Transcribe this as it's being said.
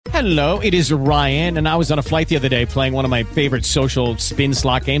Hello, it is Ryan, and I was on a flight the other day playing one of my favorite social spin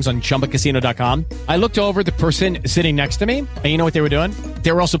slot games on ChumbaCasino.com. I looked over at the person sitting next to me, and you know what they were doing?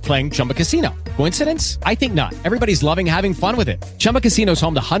 They were also playing Chumba Casino. Coincidence? I think not. Everybody's loving having fun with it. Chumba Casino is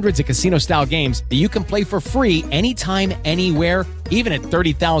home to hundreds of casino-style games that you can play for free anytime, anywhere, even at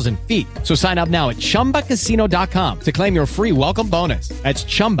 30,000 feet. So sign up now at ChumbaCasino.com to claim your free welcome bonus. That's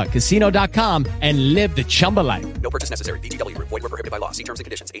ChumbaCasino.com and live the Chumba life. No purchase necessary. VGW. Void where prohibited by law. See terms and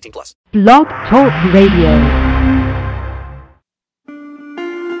conditions. 18+. Blog Talk Radio.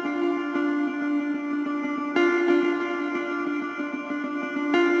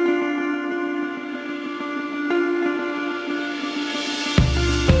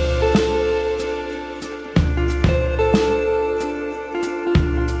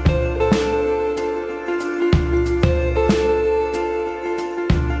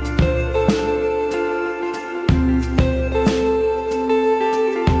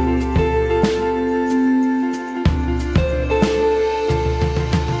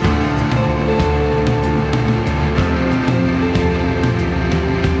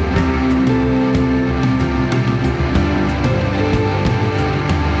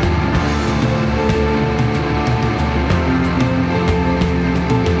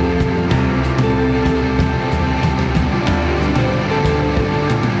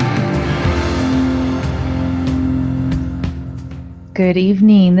 Good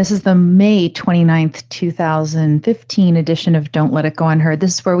evening. This is the May 29th, 2015 edition of Don't Let It Go Unheard.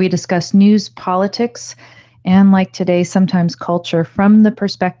 This is where we discuss news, politics, and like today, sometimes culture from the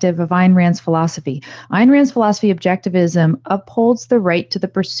perspective of Ayn Rand's philosophy. Ayn Rand's philosophy, objectivism, upholds the right to the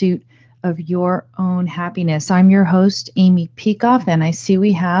pursuit of your own happiness. I'm your host, Amy Peikoff, and I see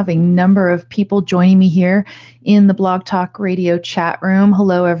we have a number of people joining me here in the Blog Talk Radio chat room.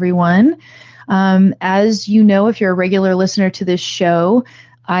 Hello, everyone. As you know, if you're a regular listener to this show,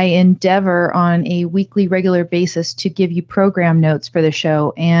 I endeavor on a weekly regular basis to give you program notes for the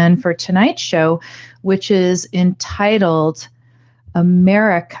show. And for tonight's show, which is entitled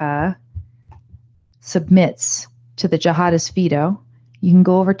America Submits to the Jihadist Veto, you can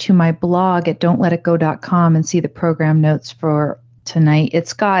go over to my blog at don'tletitgo.com and see the program notes for tonight.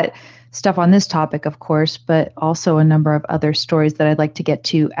 It's got stuff on this topic, of course, but also a number of other stories that I'd like to get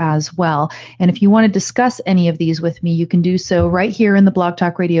to as well. And if you want to discuss any of these with me, you can do so right here in the Blog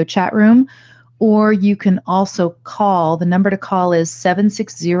Talk Radio chat room, or you can also call. The number to call is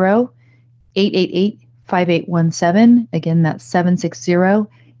 760-888-5817. Again, that's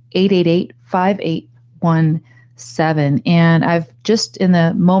 760-888-5817. And I've just, in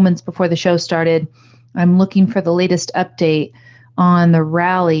the moments before the show started, I'm looking for the latest update on the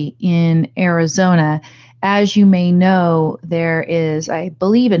rally in Arizona. As you may know, there is, I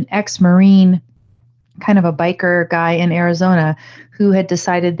believe, an ex-Marine, kind of a biker guy in Arizona, who had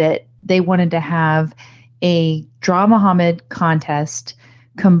decided that they wanted to have a Draw Muhammad contest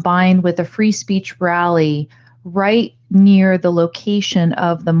combined with a free speech rally right near the location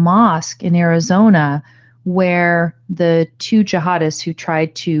of the mosque in Arizona where the two jihadists who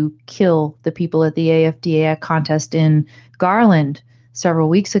tried to kill the people at the AFDA contest in Garland several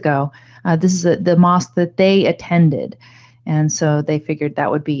weeks ago. This is the mosque that they attended. And so they figured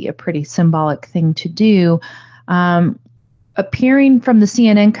that would be a pretty symbolic thing to do. Appearing from the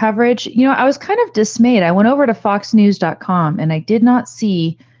CNN coverage, I was kind of dismayed. I went over to foxnews.com and I did not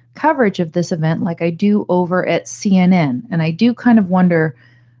see coverage of this event like I do over at CNN. And I do kind of wonder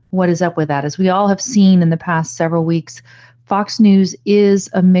what is up with that. As we all have seen in the past several weeks, Fox News is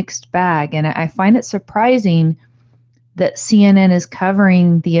a mixed bag. And I find it surprising that CNN is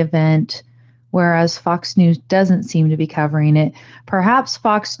covering the event, whereas Fox News doesn't seem to be covering it. Perhaps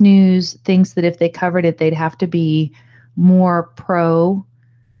Fox News thinks that if they covered it, they'd have to be more pro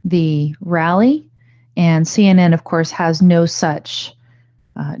the rally. And CNN, of course, has no such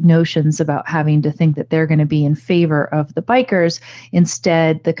notions about having to think that they're going to be in favor of the bikers.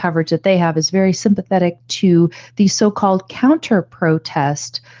 Instead, the coverage that they have is very sympathetic to the so-called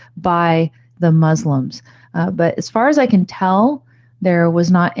counter-protest by the Muslims. But as far as I can tell, there was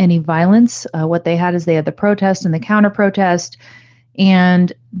not any violence. What they had is they had the protest and the counter-protest,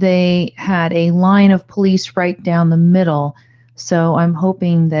 and they had a line of police right down the middle. So I'm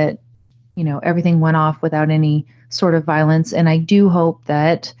hoping that, everything went off without any sort of violence. And I do hope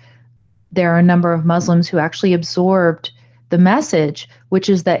that there are a number of Muslims who actually absorbed the message, which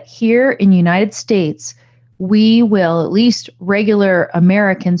is that here in the United States, we will, at least regular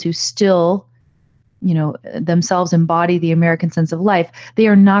Americans who still themselves embody the American sense of life, they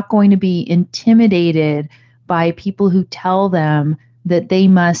are not going to be intimidated by people who tell them that they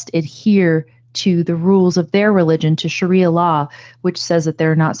must adhere to the rules of their religion, to Sharia law, which says that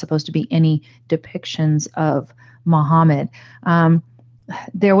there are not supposed to be any depictions of Muhammad.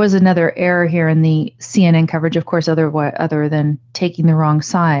 There was another error here in the CNN coverage, of course, other than taking the wrong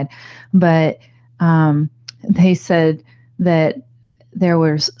side. But they said that there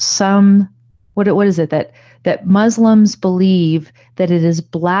was some, what is it, that Muslims believe that it is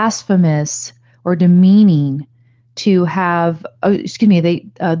blasphemous or demeaning to have,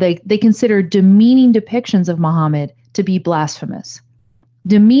 they consider demeaning depictions of Muhammad to be blasphemous.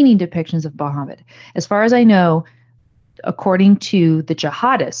 Demeaning depictions of Muhammad. As far as I know, according to the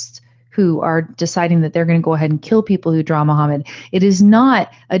jihadists who are deciding that they're going to go ahead and kill people who draw Muhammad, it is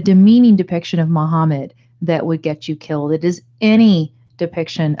not a demeaning depiction of Muhammad that would get you killed. It is any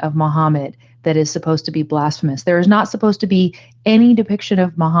depiction of Muhammad that is supposed to be blasphemous. There is not supposed to be any depiction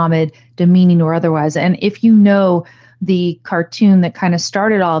of Muhammad, demeaning or otherwise. And if you know the cartoon that kind of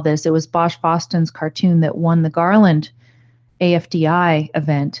started all this, it was Bosch Boston's cartoon that won the Garland AFDI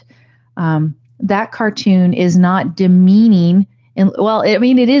event. That cartoon is not demeaning.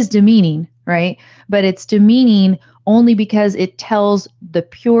 It is demeaning, right? But it's demeaning only because it tells the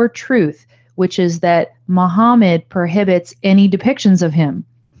pure truth, which is that Muhammad prohibits any depictions of him,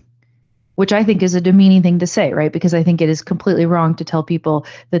 which I think is a demeaning thing to say, right? Because I think it is completely wrong to tell people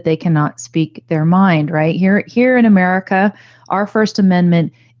that they cannot speak their mind, right? Here in America, our First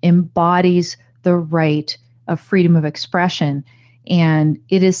Amendment embodies the right of freedom of expression. And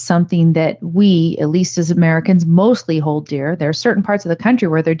it is something that we, at least as Americans, mostly hold dear. There are certain parts of the country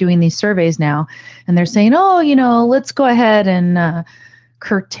where they're doing these surveys now, and they're saying, let's go ahead and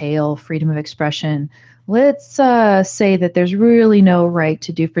curtail freedom of expression. Let's say that there's really no right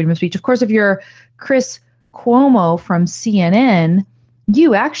to do freedom of speech. Of course, if you're Chris Cuomo from CNN,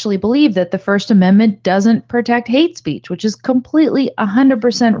 you actually believe that the First Amendment doesn't protect hate speech, which is completely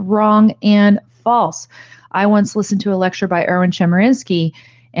 100% wrong and false. I once listened to a lecture by Erwin Chemerinsky,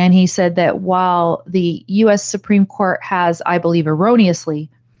 and he said that while the U.S. Supreme Court has, I believe erroneously,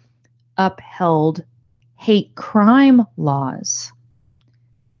 upheld hate crime laws,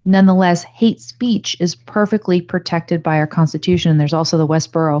 nonetheless, hate speech is perfectly protected by our Constitution. And there's also the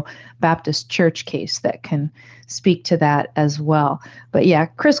Westboro Baptist Church case that can speak to that as well. But yeah,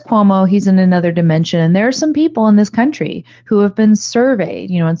 Chris Cuomo, he's in another dimension. And there are some people in this country who have been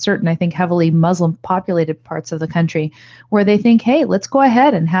surveyed, in certain, I think, heavily Muslim populated parts of the country where they think, hey, let's go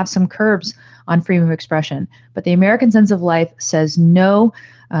ahead and have some curbs on freedom of expression. But the American sense of life says no.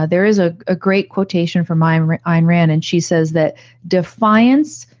 There is a great quotation from Ayn Rand, and she says that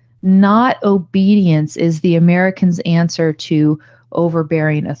defiance, not obedience, is the American's answer to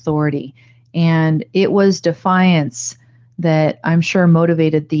overbearing authority. And it was defiance that I'm sure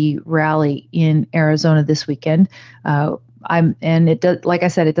motivated the rally in Arizona this weekend. Like I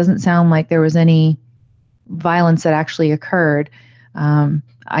said, it doesn't sound like there was any violence that actually occurred.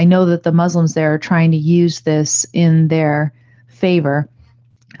 I know that the Muslims there are trying to use this in their favor.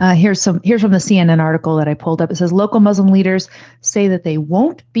 Here's from the CNN article that I pulled up. It says local Muslim leaders say that they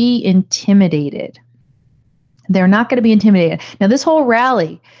won't be intimidated. They're not going to be intimidated. Now, this whole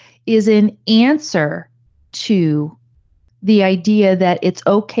rally is an answer to the idea that it's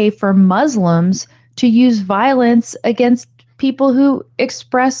okay for Muslims to use violence against people who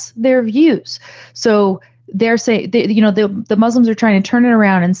express their views. So they're saying, the Muslims are trying to turn it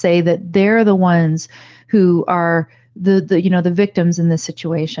around and say that they're the ones who are the victims in this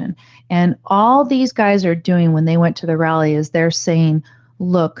situation. And all these guys are doing when they went to the rally is they're saying,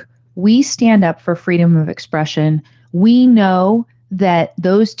 look, we stand up for freedom of expression. We know that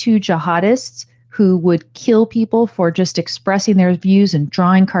those two jihadists who would kill people for just expressing their views and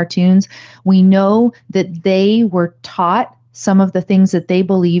drawing cartoons, we know that they were taught some of the things that they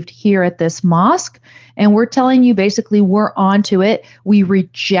believed here at this mosque. And we're telling you basically we're onto it. We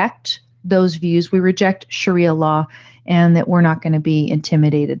reject those views. We reject Sharia law, and that we're not going to be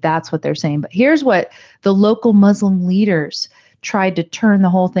intimidated. That's what they're saying. But here's what the local Muslim leaders tried to turn the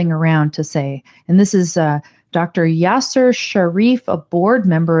whole thing around to say. And this is Dr. Yasser Sharif, a board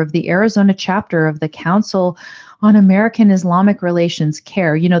member of the Arizona chapter of the Council on American Islamic Relations,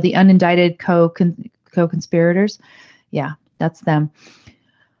 CARE, the unindicted co-conspirators. Yeah, that's them.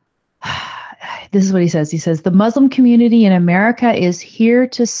 This is what he says. He says, the Muslim community in America is here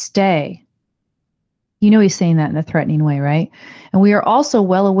to stay. He's saying that in a threatening way, right? And we are also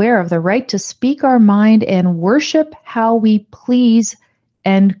well aware of the right to speak our mind and worship how we please,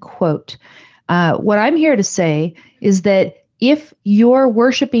 end quote. What I'm here to say is that if your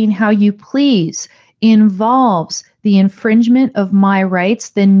worshiping how you please involves the infringement of my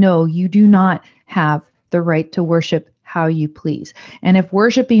rights, then no, you do not have the right to worship how you please. And if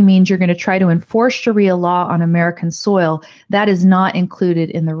worshiping means you're going to try to enforce Sharia law on American soil, that is not included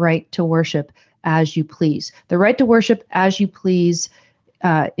in the right to worship as you please. The right to worship as you please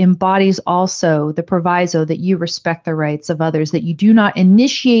embodies also the proviso that you respect the rights of others, that you do not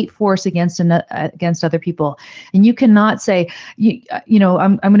initiate force against other people. And you cannot say,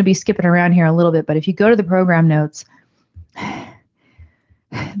 I'm going to be skipping around here a little bit, but if you go to the program notes,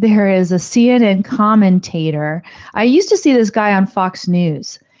 there is a CNN commentator. I used to see this guy on Fox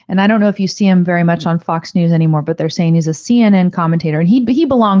News, and I don't know if you see him very much on Fox News anymore, but they're saying he's a CNN commentator, and he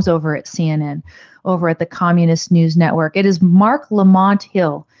belongs over at CNN, over at the Communist News Network. It is Mark Lamont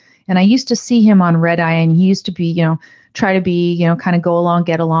Hill, and I used to see him on Red Eye, and he used to be, try to be, kind of go along,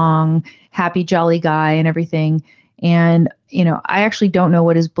 get along, happy, jolly guy and everything. And, I actually don't know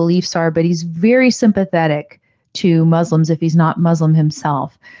what his beliefs are, but he's very sympathetic to Muslims if he's not Muslim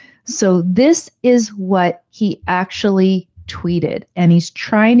himself. So this is what he actually tweeted, and he's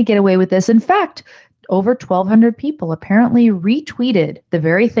trying to get away with this. In fact, over 1,200 people apparently retweeted the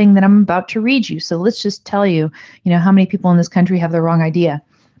very thing that I'm about to read you. So let's just tell you, how many people in this country have the wrong idea.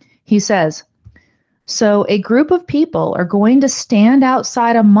 He says, so a group of people are going to stand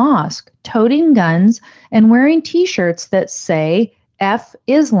outside a mosque toting guns and wearing t-shirts that say F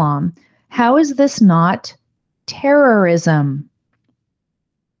Islam. How is this not terrorism?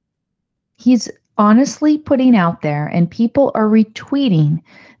 He's honestly putting out there, and people are retweeting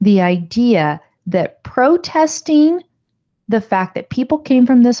the idea that protesting the fact that people came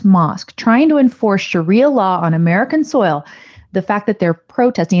from this mosque trying to enforce Sharia law on American soil, the fact that they're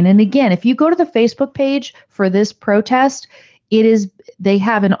protesting. And again, if you go to the Facebook page for this protest, they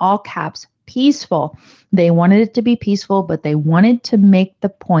have in all caps, peaceful. They wanted it to be peaceful, but they wanted to make the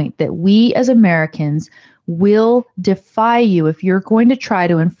point that we as Americans will defy you if you're going to try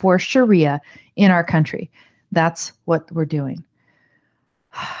to enforce Sharia in our country. That's what we're doing.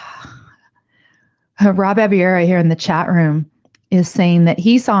 Rob Abiera here in the chat room is saying that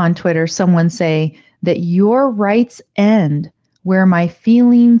he saw on Twitter someone say that your rights end where my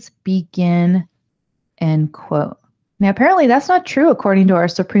feelings begin, end quote. Now, apparently that's not true according to our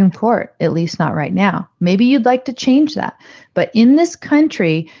Supreme Court, at least not right now. Maybe you'd like to change that. But in this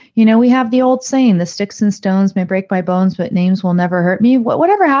country, we have the old saying, the sticks and stones may break my bones, but names will never hurt me.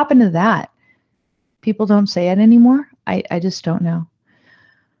 Whatever happened to that? People don't say it anymore. I just don't know.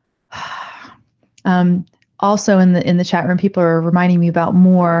 Also in the chat room, people are reminding me about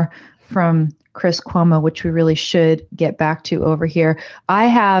more from Chris Cuomo, which we really should get back to over here. I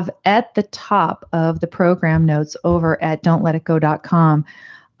have at the top of the program notes over at don'tletitgo.com,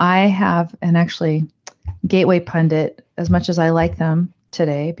 I have, and actually Gateway Pundit, as much as I like them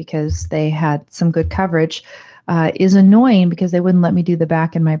today because they had some good coverage, is annoying because they wouldn't let me do the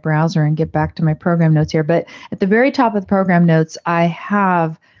back in my browser and get back to my program notes here. But at the very top of the program notes, I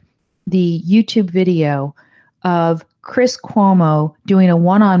have the YouTube video of Chris Cuomo doing a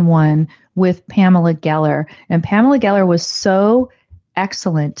one-on-one with Pamela Geller. And Pamela Geller was so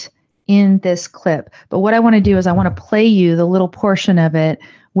excellent in this clip. But what I want to do is I want to play you the little portion of it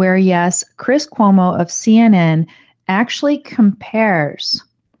where, yes, Chris Cuomo of CNN actually compares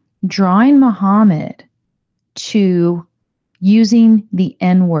drawing Muhammad to using the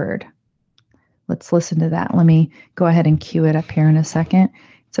N-word. Let's listen to that. Let me go ahead and cue it up here in a second.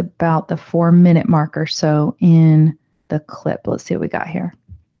 It's about the 4-minute mark or so in the clip. Let's see what we got here.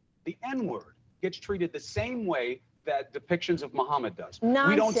 The N-word gets treated the same way that depictions of Muhammad does. Nonsense.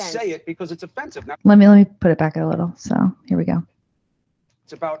 We don't say it because it's offensive. Now, Let me put it back a little. So here we go.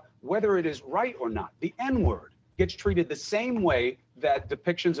 it's about whether it is right or not. The N-word gets treated the same way that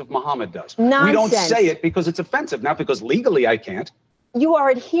depictions of Muhammad does. Nonsense. We don't say it because it's offensive, not because legally I can't. You are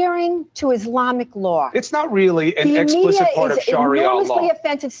adhering to Islamic law. It's not really an The explicit media part of is Sharia enormously law.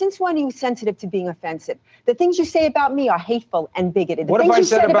 offensive. Since when are you sensitive to being offensive? The things you say about me are hateful and bigoted. The What have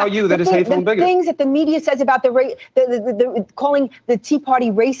things I you said about you that is hateful and bigoted? The things that the media says about the calling the Tea Party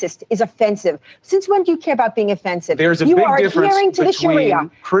racist is offensive. Since when do you care about being offensive? There's a you big are difference adhering to the Sharia.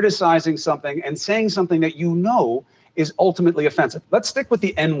 between criticizing something and saying something that you know is ultimately offensive. Let's stick with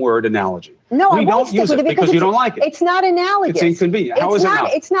the N-word analogy. No, we I won't don't stick use with it it because you don't like it. It's not analogous. It's inconvenient. How is it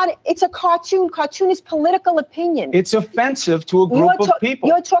not? It's not. It's a cartoon. Cartoon is political opinion. It's offensive to a group of people.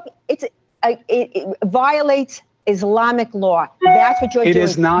 You're talking. It violates Islamic law. That's what you're doing. It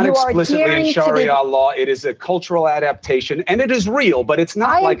is not You are explicitly adhering in to the- Sharia law. It is a cultural adaptation, and it is real, but it's not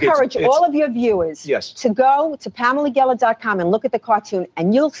I like encourage all of your viewers Yes. to go to PamelaGeller.com and look at the cartoon,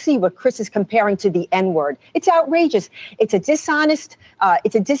 and you'll see what Chris is comparing to the N-word. It's outrageous. It's a dishonest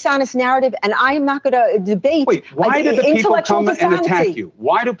narrative, and I am not going to debate. Wait, why do the people intellectual come and dishonesty. attack you?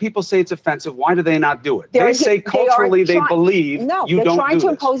 Why do people say it's offensive? Why do they not do it? They're- They say culturally they believe no, you they're don't trying do to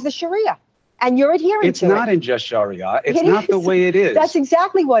this. impose the Sharia, and you're adhering It's to not it. in just Sharia. It's It not the is. way it is. That's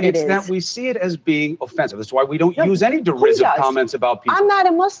exactly what it is. It's that we see it as being offensive. That's why we don't No, use any who derisive does? comments about people. I'm not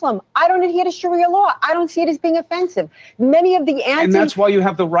a Muslim. I don't adhere to Sharia law. I don't see it as being offensive. Many of the And that's why you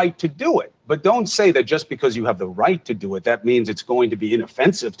have the right to do it. But don't say that just because you have the right to do it, that means it's going to be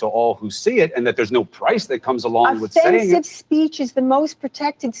inoffensive to all who see it, and that there's no price that comes along with saying offensive it. speech is the most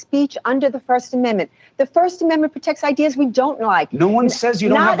protected speech under the First Amendment. The First Amendment protects ideas we don't like. No one says you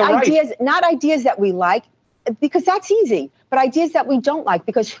don't have the right. Not ideas that we like, because that's easy, but ideas that we don't like,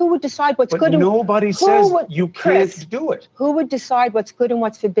 because who would decide what's But good? nobody says you can't do it. Who would decide what's good and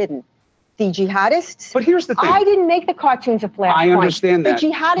what's forbidden? The jihadists? But here's the thing. I didn't make the cartoons a flashpoint. I understand that. The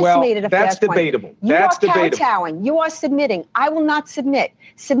jihadists Well, made it a flashpoint. that's debatable. You That's are debatable. kowtowing. You are submitting. I will not submit.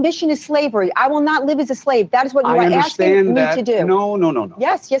 Submission is slavery. I will not live as a slave. That is what you I are asking understand me that. to do. No.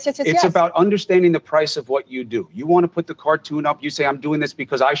 Yes. It's about understanding the price of what you do. You want to put the cartoon up. You say, I'm doing this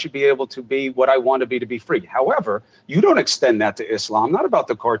because I should be able to be what I want to be free. However, you don't extend that to Islam, not about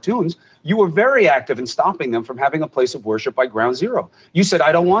the cartoons. You were very active in stopping them from having a place of worship by Ground Zero. You said,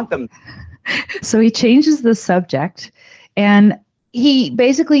 I don't want them. So he changes the subject, and he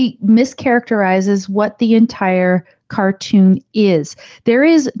basically mischaracterizes what the entire cartoon is. There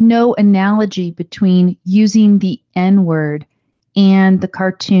is no analogy between using the N-word and the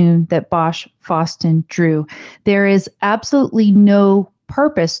cartoon that Bosch Foston drew. There is absolutely no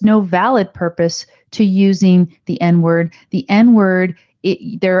purpose, no valid purpose to using the N-word. The N-word,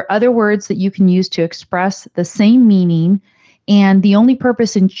 there are other words that you can use to express the same meaning. And the only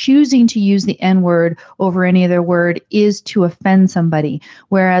purpose in choosing to use the N-word over any other word is to offend somebody.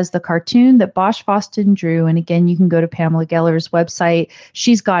 Whereas the cartoon that Bosch Foston drew, and again, you can go to Pamela Geller's website,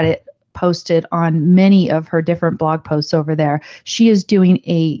 she's got it posted on many of her different blog posts over there. She is doing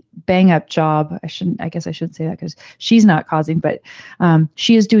a bang up job. I guess I shouldn't say that because she's not causing, but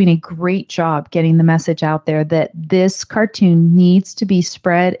she is doing a great job getting the message out there that this cartoon needs to be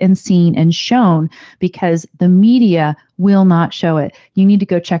spread and seen and shown, because the media will not show it. You need to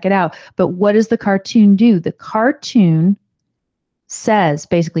go check it out. But what does the cartoon do? The cartoon says,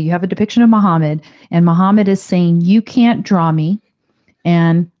 basically, you have a depiction of Muhammad, and Muhammad is saying, you can't draw me.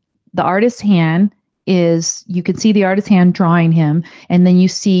 And the artist's hand is, you can see the artist's hand drawing him, and then you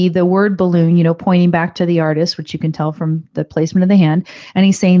see the word balloon, pointing back to the artist, which you can tell from the placement of the hand, and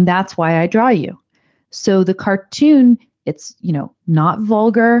he's saying, that's why I draw you. So the cartoon, it's, not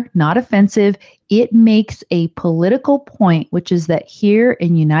vulgar, not offensive. It makes a political point, which is that here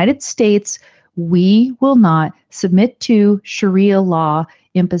in United States, we will not submit to Sharia law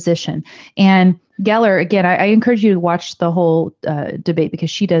imposition. And Geller, again, I encourage you to watch the whole debate, because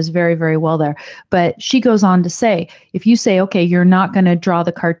she does very, very well there. But she goes on to say, if you say, okay, you're not going to draw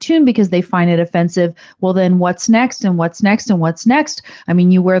the cartoon because they find it offensive, well, then what's next and what's next and what's next? I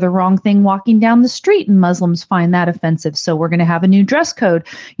mean, you wear the wrong thing walking down the street and Muslims find that offensive. So we're going to have a new dress code.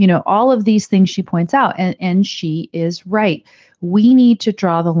 All of these things she points out, and she is right. We need to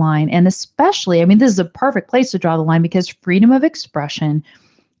draw the line. And especially, this is a perfect place to draw the line, because freedom of expression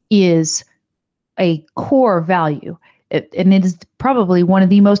is a core value. And it is probably one of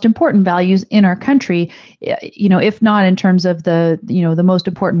the most important values in our country, if not in terms of the most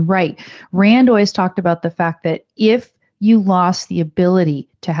important right. Rand always talked about the fact that if you lost the ability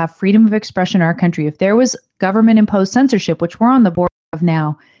to have freedom of expression in our country, if there was government imposed censorship, which we're on the board of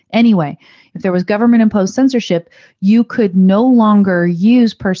now anyway, if there was government imposed censorship, you could no longer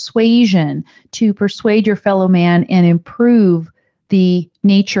use persuasion to persuade your fellow man and improve the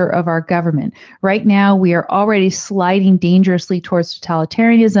nature of our government. Right now, we are already sliding dangerously towards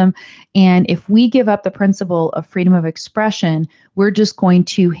totalitarianism. And if we give up the principle of freedom of expression, we're just going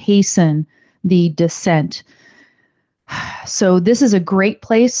to hasten the descent. So this is a great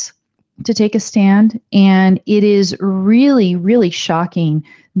place to take a stand. And it is really, really shocking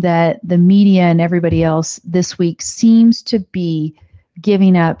that the media and everybody else this week seems to be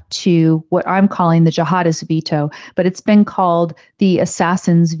giving up to what I'm calling the jihadist veto, but it's been called the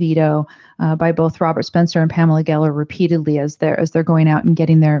assassin's veto by both Robert Spencer and Pamela Geller repeatedly as they're going out and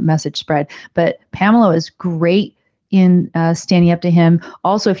getting their message spread. But Pamela is great in standing up to him.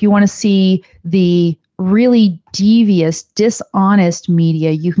 Also, if you want to see the really devious, dishonest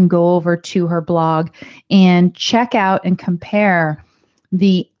media, you can go over to her blog and check out and compare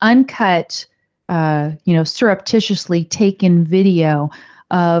the uncut, surreptitiously taken video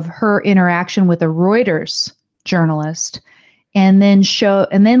of her interaction with a Reuters journalist, and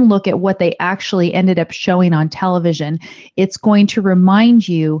then look at what they actually ended up showing on television. It's going to remind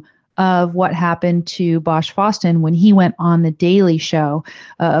you of what happened to Bosch Foston when he went on the Daily Show.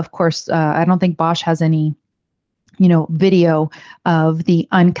 Of course, I don't think Bosch has any video of the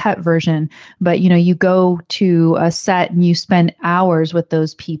uncut version, but you go to a set and you spend hours with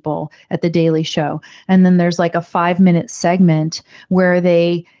those people at the Daily Show. And then there's like a 5-minute segment where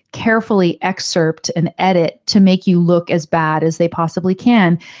they carefully excerpt and edit to make you look as bad as they possibly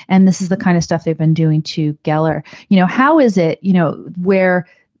can. And this is the kind of stuff they've been doing to Geller. How is it, where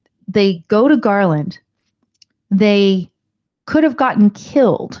they go to Garland, they could have gotten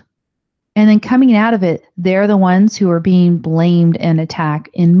killed, and then coming out of it, they're the ones who are being blamed and attacked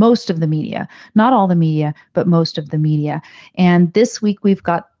in most of the media. Not all the media, but most of the media. And this week we've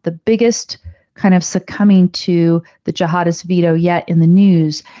got the biggest kind of succumbing to the jihadist veto yet in the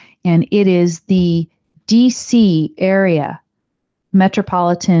news. And it is the DC area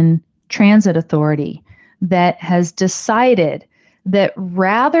Metropolitan Transit Authority that has decided that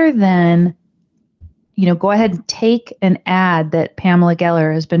rather than go ahead and take an ad that Pamela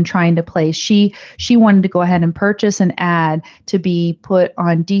Geller has been trying to place. She wanted to go ahead and purchase an ad to be put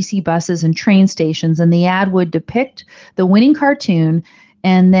on DC buses and train stations, and the ad would depict the winning cartoon,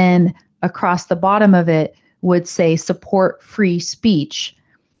 and then across the bottom of it would say support free speech.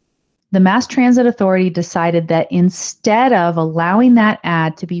 The Mass Transit Authority decided that instead of allowing that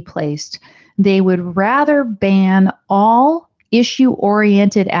ad to be placed, they would rather ban all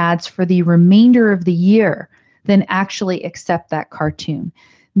issue-oriented ads for the remainder of the year than actually accept that cartoon.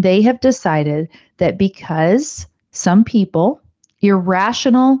 They have decided that because some people,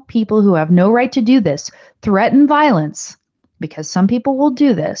 irrational people who have no right to do this, threaten violence, because some people will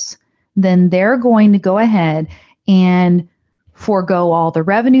do this, then they're going to go ahead and forego all the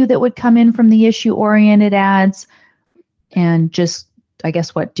revenue that would come in from the issue-oriented ads and just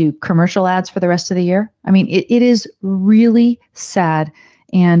do commercial ads for the rest of the year. I mean, it is really sad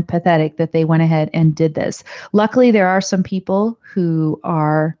and pathetic that they went ahead and did this. Luckily, there are some people who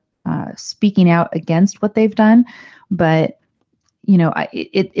are speaking out against what they've done, but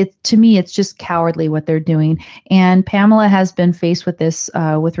to me, it's just cowardly what they're doing. And Pamela has been faced with this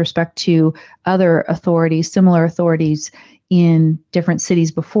with respect to other authorities, similar authorities in different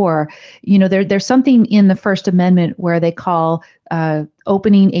cities before. There's something in the First Amendment where they call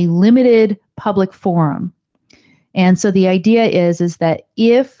opening a limited public forum. And so the idea is that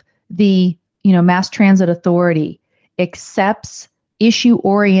if the Mass Transit Authority accepts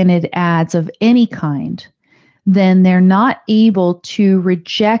issue-oriented ads of any kind, then they're not able to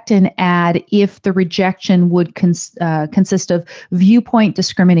reject an ad if the rejection would consist of viewpoint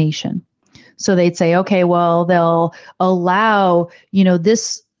discrimination. So they'd say, okay, well, they'll allow,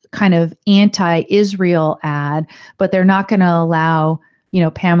 this kind of anti-Israel ad, but they're not going to allow,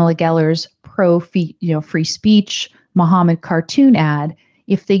 Pamela Geller's free speech Muhammad cartoon ad.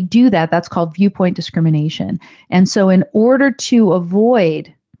 If they do that, that's called viewpoint discrimination. And so in order to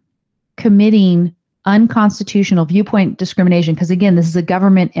avoid committing unconstitutional viewpoint discrimination, because again, this is a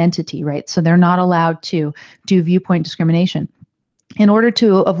government entity, right? So they're not allowed to do viewpoint discrimination. In order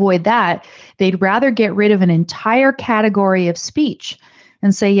to avoid that, they'd rather get rid of an entire category of speech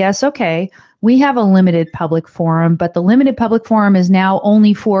and say, yes, okay, we have a limited public forum, but the limited public forum is now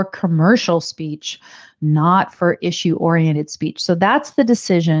only for commercial speech, not for issue-oriented speech. So that's the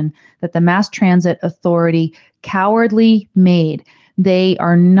decision that the Mass Transit Authority cowardly made. They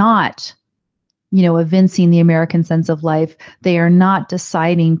are not evincing the American sense of life. They are not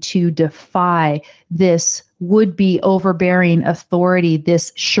deciding to defy this would-be overbearing authority,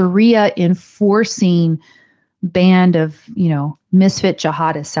 this Sharia enforcing band of, misfit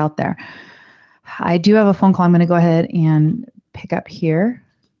jihadists out there. I do have a phone call I'm going to go ahead and pick up here.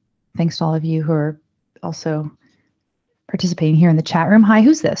 Thanks to all of you who are also participating here in the chat room. Hi,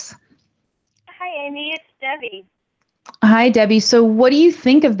 who's this? Hi, Amy. It's Debbie. Hi, Debbie. So what do you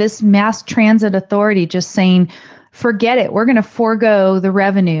think of this Mass Transit Authority just saying, forget it, we're going to forego the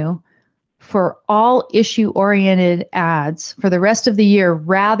revenue for all issue-oriented ads for the rest of the year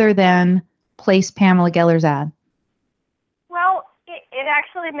rather than place Pamela Geller's ad? Well, it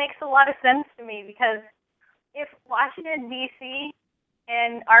actually makes a lot of sense to me, because if Washington, D.C.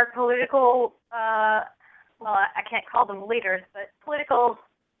 and our political, I can't call them leaders, but political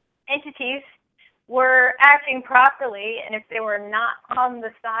entities were acting properly, and if they were not on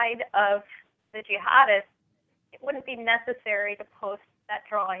the side of the jihadists, it wouldn't be necessary to post that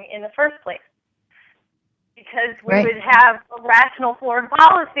drawing in the first place, because we Right. would have a rational foreign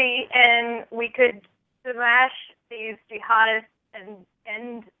policy and we could smash these jihadists and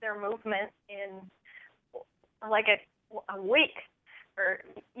end their movement in like a week, or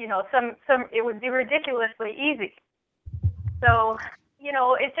it would be ridiculously easy. So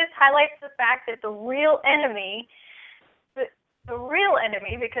it just highlights the fact that the real enemy,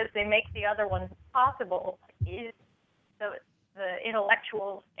 because they make the other ones possible, is the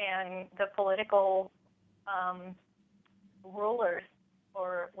intellectuals and the political rulers,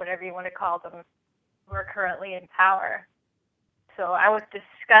 or whatever you want to call them, who are currently in power. So I was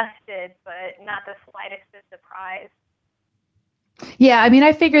disgusted, but not the slightest bit surprised. Yeah, I mean,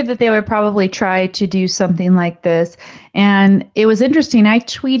 I figured that they would probably try to do something like this. And it was interesting. I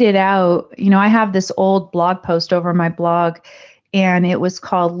tweeted out, I have this old blog post over my blog, and it was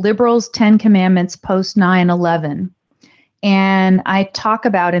called Liberals 10 Commandments Post 9/11. And I talk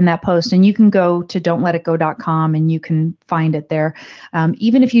about in that post, and you can go to don'tletitgo.com and you can find it there.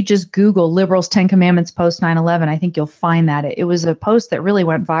 Even if you just Google Liberals 10 Commandments Post 9/11, I think you'll find that. It was a post that really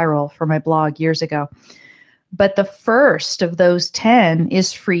went viral for my blog years ago. But the first of those 10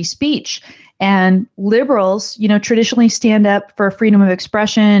 is free speech. And liberals, traditionally stand up for freedom of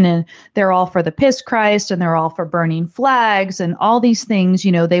expression, and they're all for the piss Christ, and they're all for burning flags and all these things.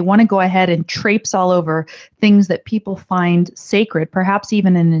 They want to go ahead and traipse all over things that people find sacred, perhaps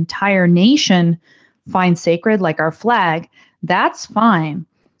even an entire nation finds sacred, like our flag. That's fine.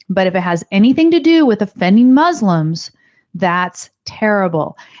 But if it has anything to do with offending Muslims, that's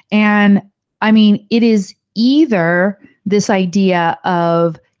terrible. And I mean, it is either this idea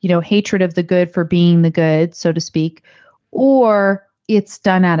of hatred of the good for being the good, so to speak, or it's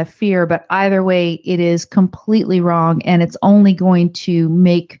done out of fear. But either way, it is completely wrong, and it's only going to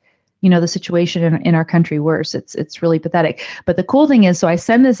make the situation in our country worse. It's really pathetic. But the cool thing is, so I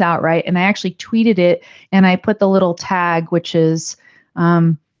send this out, right, and I actually tweeted it, and I put the little tag, which is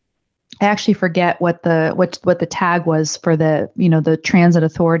I actually forget what the tag was for the transit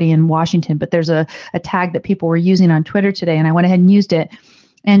authority in Washington, but there's a tag that people were using on Twitter today, and I went ahead and used it.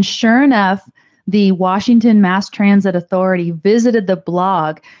 And sure enough, the Washington Mass Transit Authority visited the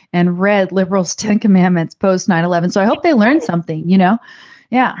blog and read Liberals' 10 Commandments post 9/11. So I hope they learned something, Yeah,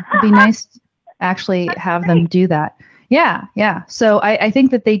 it'd be nice to actually have them do that. Yeah. So I think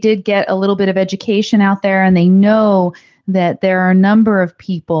that they did get a little bit of education out there, and they know that there are a number of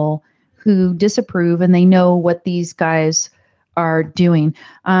people who disapprove, and they know what these guys are doing.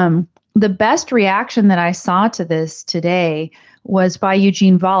 The best reaction that I saw to this today was by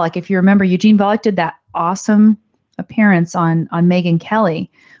Eugene Volokh. If you remember, Eugene Volokh did that awesome appearance on Megyn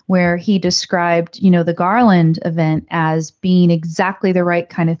Kelly, where he described, the Garland event as being exactly the right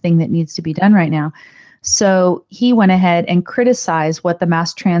kind of thing that needs to be done right now. So he went ahead and criticized what the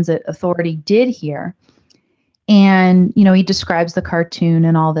Mass Transit Authority did here. And, he describes the cartoon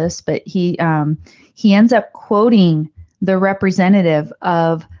and all this, but he ends up quoting the representative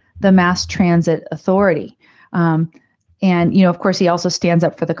of the Mass Transit Authority. And, of course, he also stands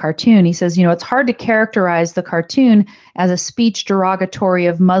up for the cartoon. He says, it's hard to characterize the cartoon as a speech derogatory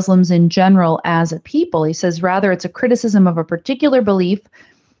of Muslims in general as a people. He says, rather, it's a criticism of a particular belief,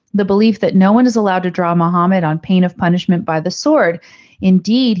 the belief that no one is allowed to draw Muhammad on pain of punishment by the sword.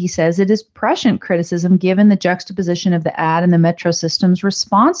 Indeed, he says, it is prescient criticism given the juxtaposition of the ad and the metro system's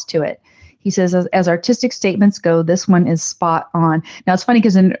response to it. He says, as artistic statements go, this one is spot on. Now, it's funny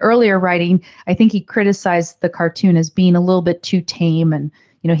because in earlier writing, I think he criticized the cartoon as being a little bit too tame. And,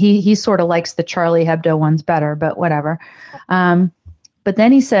 he sort of likes the Charlie Hebdo ones better, but whatever. But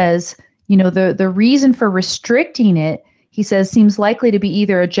then he says, the reason for restricting it, he says, seems likely to be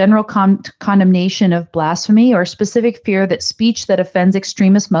either a general condemnation of blasphemy or specific fear that speech that offends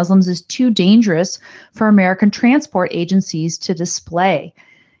extremist Muslims is too dangerous for American transport agencies to display.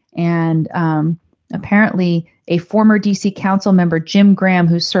 And apparently a former DC council member, Jim Graham,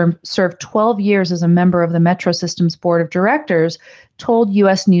 who served 12 years as a member of the Metro Systems Board of Directors, told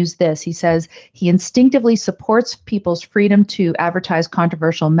U.S. News this. He says he instinctively supports people's freedom to advertise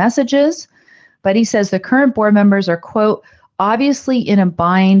controversial messages, but he says the current board members are, quote, obviously in a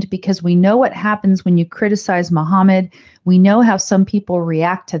bind because we know what happens when you criticize Muhammad. We know how some people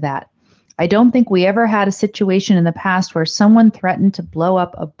react to that. I don't think we ever had a situation in the past where someone threatened to blow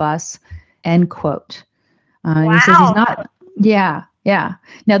up a bus, end quote. Wow. He says he's not, yeah.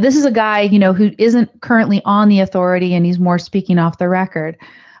 Now, this is a guy, who isn't currently on the authority, and he's more speaking off the record.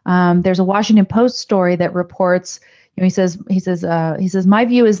 There's a Washington Post story that reports, He says, my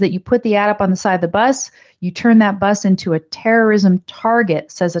view is that you put the ad up on the side of the bus, you turn that bus into a terrorism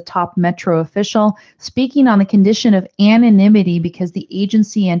target, says a top Metro official, speaking on the condition of anonymity because the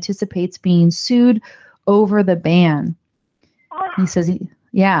agency anticipates being sued over the ban. He says,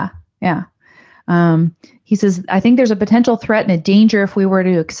 yeah. He says, I think there's a potential threat and a danger if we were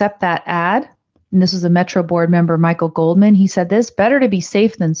to accept that ad. And this was a Metro board member, Michael Goldman. He said this, better to be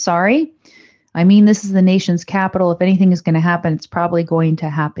safe than sorry. I mean, this is the nation's capital. If anything is going to happen, it's probably going to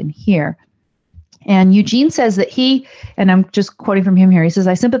happen here. And Eugene says that and I'm just quoting from him here, he says,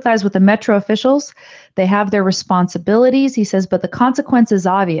 I sympathize with the Metro officials. They have their responsibilities. He says, but the consequence is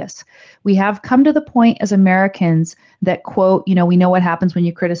obvious. We have come to the point as Americans that, quote, we know what happens when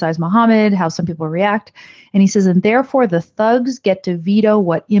you criticize Muhammad, how some people react. And he says, and therefore the thugs get to veto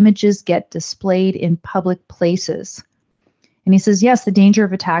what images get displayed in public places. And he says, yes, the danger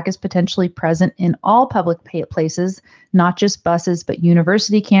of attack is potentially present in all public places, not just buses, but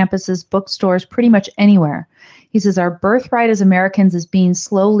university campuses, bookstores, pretty much anywhere. He says, our birthright as Americans is being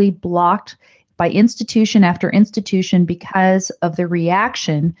slowly blocked by institution after institution because of the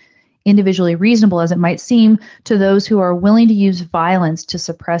reaction, individually reasonable as it might seem, to those who are willing to use violence to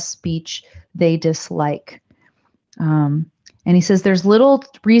suppress speech they dislike. And he says, there's little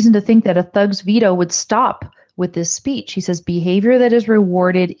reason to think that a thug's veto would stop with this speech. He says, behavior that is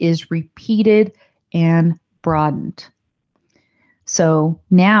rewarded is repeated and broadened. So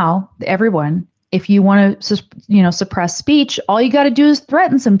now, everyone, if you want to, suppress speech, all you got to do is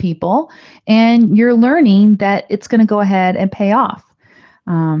threaten some people, and you're learning that it's going to go ahead and pay off.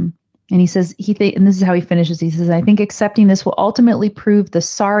 And he says, and this is how he finishes. He says, I think accepting this will ultimately prove the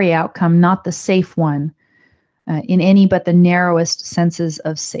sorry outcome, not the safe one, in any but the narrowest senses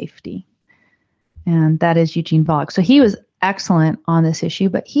of safety. And that is Eugene Volokh. So he was excellent on this issue,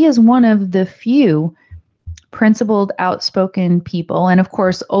 but he is one of the few principled, outspoken people. And of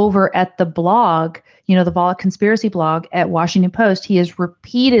course, over at the blog, the Volokh conspiracy blog at Washington Post, he has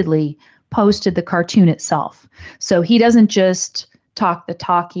repeatedly posted the cartoon itself. So he doesn't just talk the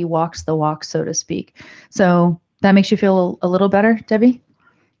talk, he walks the walk, so to speak. So that makes you feel a little better, Debbie?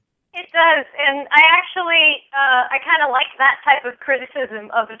 It does, and I actually, I kind of like that type of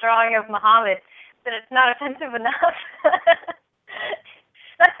criticism of the drawing of Muhammad, that it's not offensive enough.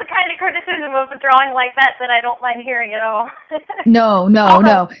 That's the kind of criticism of a drawing like that I don't mind hearing at all. No. And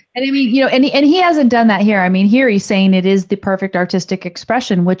I mean, and he hasn't done that here. I mean, here he's saying it is the perfect artistic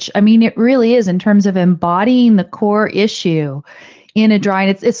expression, which, I mean, it really is in terms of embodying the core issue in a drawing.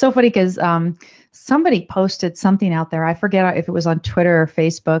 It's so funny because somebody posted something out there. I forget if it was on Twitter or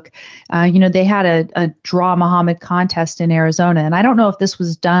Facebook. They had a Draw Muhammad contest in Arizona. And I don't know if this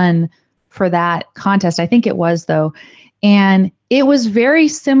was done for that contest. I think it was, though. And it was very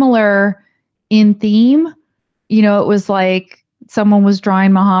similar in theme. It was like someone was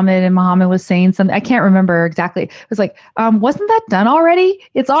drawing Muhammad and Muhammad was saying something. I can't remember exactly. It was like, wasn't that done already?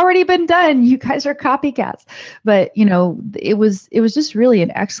 It's already been done. You guys are copycats. But, it was just really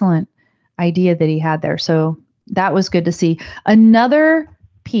an excellent idea that he had there. So that was good to see. Another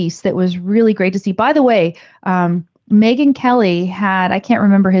piece that was really great to see, by the way, Megyn Kelly had, I can't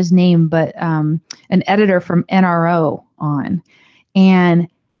remember his name, but an editor from NRO on. And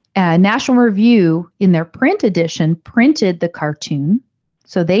National Review, in their print edition, printed the cartoon.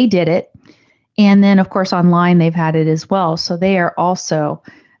 So they did it. And then, of course, online, they've had it as well. So they are also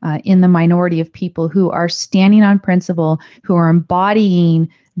in the minority of people who are standing on principle, who are embodying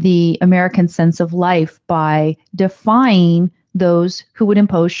the American sense of life by defying those who would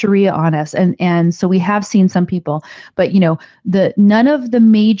impose Sharia on us. And so we have seen some people, but none of the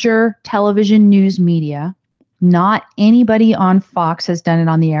major television news media, not anybody on Fox has done it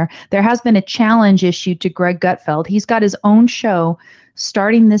on the air. There has been a challenge issued to Greg Gutfeld. He's got his own show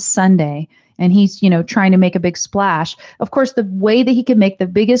starting this Sunday, and he's, trying to make a big splash. Of course, the way that he can make the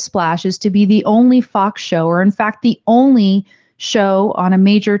biggest splash is to be the only Fox show, or in fact, the only show on a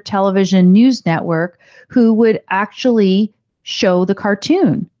major television news network who would actually show the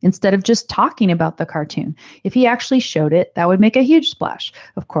cartoon instead of just talking about the cartoon. If he actually showed it, that would make a huge splash.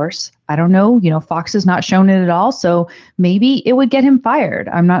 Of course, I don't know, Fox has not shown it at all, so maybe it would get him fired.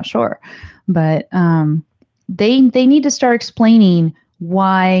 I'm not sure. But they need to start explaining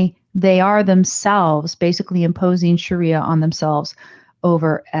why they are themselves basically imposing Sharia on themselves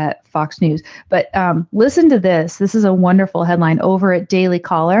over at Fox News. But listen to this. This is a wonderful headline over at Daily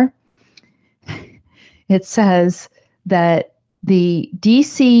Caller. It says that the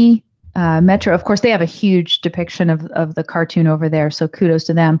DC Metro, of course, they have a huge depiction of the cartoon over there, so kudos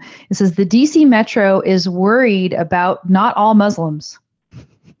to them. It says the DC Metro is worried about not all Muslims.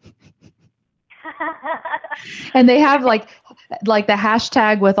 And they have like the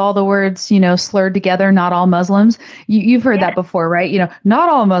hashtag with all the words, slurred together, not all Muslims. You've heard that before, right? Not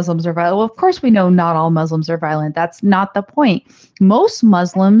all Muslims are violent. Well, of course we know not all Muslims are violent. That's not the point. Most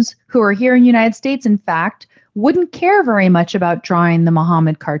Muslims who are here in the United States, in fact, wouldn't care very much about drawing the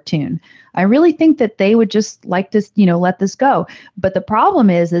Muhammad cartoon. I really think that they would just like to, let this go. But the problem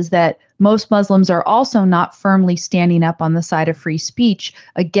is that most Muslims are also not firmly standing up on the side of free speech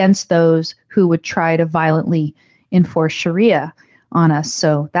against those who would try to violently enforce Sharia on us.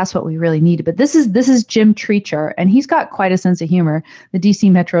 So that's what we really need. But this is Jim Treacher, and he's got quite a sense of humor. The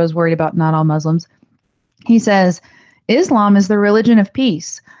DC Metro is worried about not all Muslims. He says, Islam is the religion of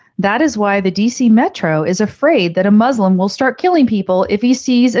peace. That is why the DC Metro is afraid that a Muslim will start killing people if he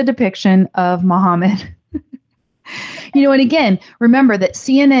sees a depiction of Muhammad. And again, remember that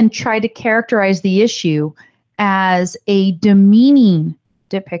CNN tried to characterize the issue as a demeaning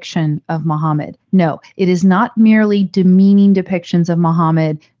depiction of Muhammad. No, it is not merely demeaning depictions of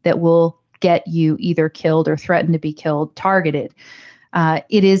Muhammad that will get you either killed or threatened to be killed, targeted.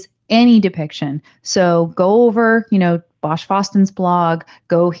 It is any depiction. So go over, Bosch Fostan's blog,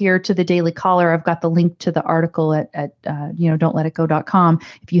 go here to the Daily Caller. I've got the link to the article at don'tletitgo.com.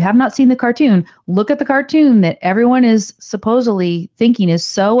 If you have not seen the cartoon, look at the cartoon that everyone is supposedly thinking is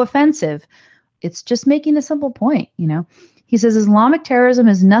so offensive. It's just making a simple point, He says Islamic terrorism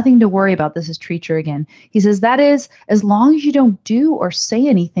is nothing to worry about. This is Treacher again. He says that is as long as you don't do or say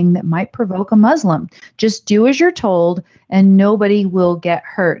anything that might provoke a Muslim. Just do as you're told and nobody will get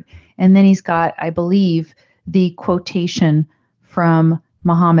hurt. And then he's got, I believe, the quotation from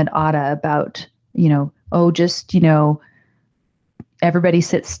Muhammad Atta about, everybody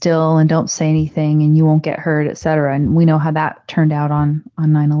sit still and don't say anything and you won't get hurt, etc. And we know how that turned out on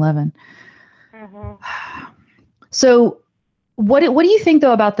 9/11. Mm-hmm. So what do you think,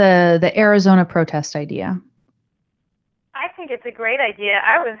 though, about the Arizona protest idea? I think it's a great idea.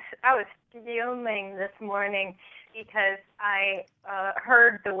 I was fuming this morning because I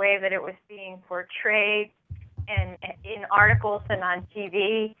heard the way that it was being portrayed and in articles and on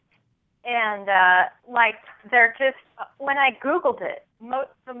TV. And they're just, when I Googled it,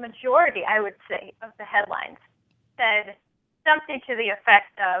 the majority, I would say, of the headlines said something to the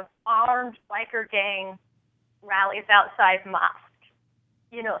effect of armed biker gang rallies outside mosque.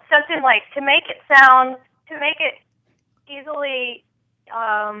 Something like, to make it easily,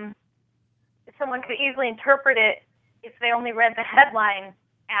 someone could easily interpret it if they only read the headline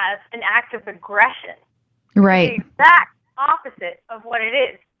as an act of aggression. Right. The exact opposite of what it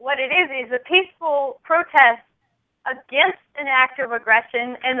is. What it is a peaceful protest against an act of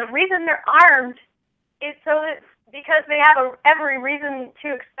aggression, and the reason they're armed is because they have every reason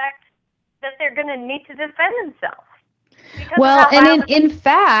to expect that they're going to need to defend themselves. Well, and in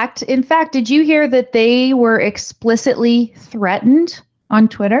fact, did you hear that they were explicitly threatened on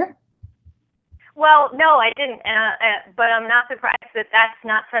Twitter? Well, no, I didn't, but I'm not surprised that that's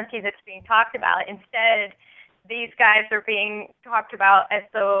not something that's being talked about. Instead, these guys are being talked about as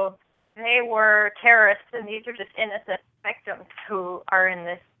though they were terrorists, and these are just innocent victims who are in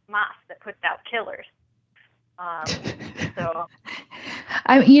this mosque that puts out killers.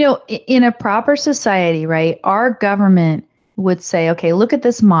 In a proper society, right, our government would say, okay, look at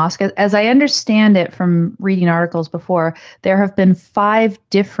this mosque. As I understand it from reading articles before, there have been 5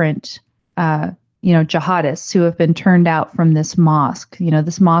 different jihadists who have been turned out from this mosque.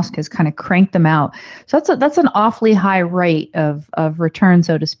 This mosque has kind of cranked them out. So that's an awfully high rate of return,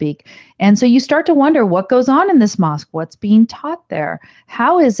 so to speak. And so you start to wonder what goes on in this mosque, what's being taught there.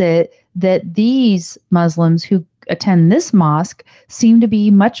 How is it that these Muslims who attend this mosque seem to be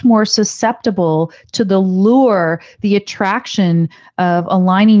much more susceptible to the lure, the attraction of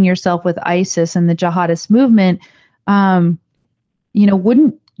aligning yourself with ISIS and the jihadist movement?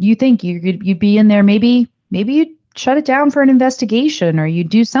 Wouldn't you think you'd be in there? Maybe you'd shut it down for an investigation or you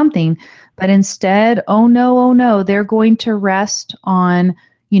do something, but instead, oh no, they're going to rest on,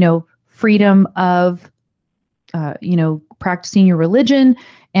 freedom of, practicing your religion,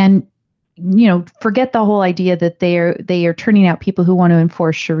 and, forget the whole idea that they are turning out people who want to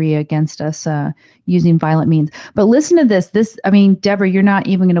enforce Sharia against us, using violent means. But listen to this. Deborah, you're not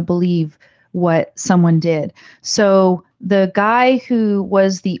even going to believe what someone did. So the guy who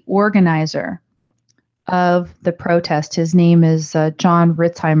was the organizer of the protest, his name is John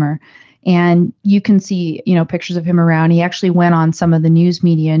Ritzheimer, and you can see, pictures of him around. He actually went on some of the news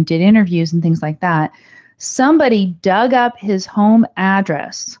media and did interviews and things like that. Somebody dug up his home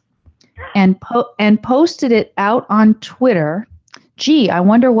address and posted it out on Twitter. Gee, I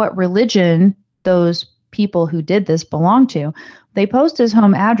wonder what religion those people who did this belong to. They posted his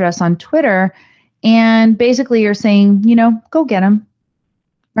home address on Twitter, And basically you're saying, go get them,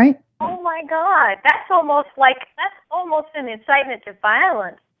 right? Oh my God, that's almost an incitement to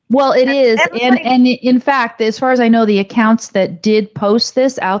violence. Well, it is. Everybody- And in fact, as far as I know, the accounts that did post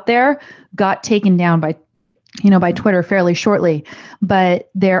this out there got taken down by Twitter fairly shortly. But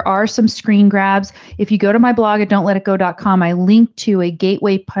there are some screen grabs. If you go to my blog at don'tletitgo.com, I link to a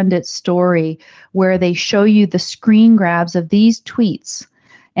Gateway Pundit story where they show you the screen grabs of these tweets.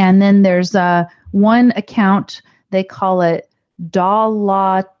 And then there's one account, they call it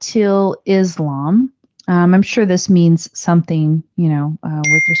Dalatil Islam. I'm sure this means something,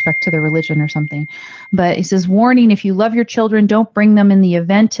 with respect to the religion or something. But he says, warning, if you love your children, don't bring them in the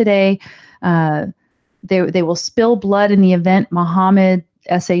event today. They will spill blood in the event. Muhammad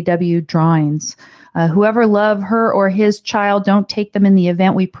SAW drawings. Whoever love her or his child, don't take them in the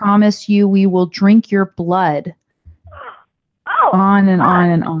event. We promise you we will drink your blood. On and on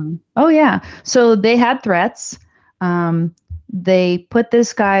and on. Oh, yeah. So they had threats. They put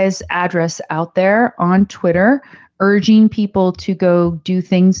this guy's address out there on Twitter, urging people to go do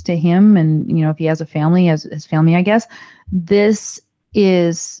things to him. And, if he has a family, his family, I guess. This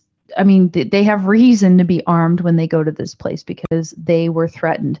is, they have reason to be armed when they go to this place because they were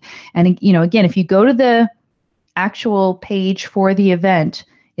threatened. And, again, if you go to the actual page for the event,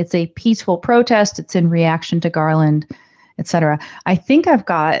 it's a peaceful protest. It's in reaction to Garland, etc. I think I've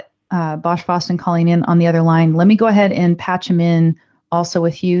got Bosch Boston calling in on the other line. Let me go ahead and patch him in also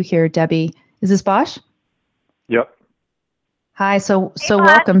with you here, Debbie. Is this Bosch? Yep. Hi. So Hey, Bosch.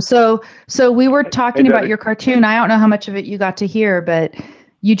 welcome. So we were talking about Debbie. your cartoon. I don't know how much of it you got to hear, but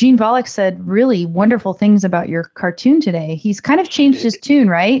Eugene Volokh said really wonderful things about your cartoon today. He's kind of changed his tune,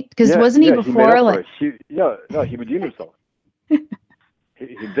 right? Because wasn't he before he redeemed himself.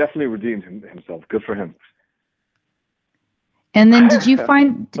 he definitely redeemed himself. Good for him. And then did you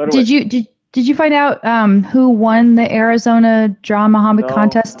find out who won the Arizona Draw Muhammad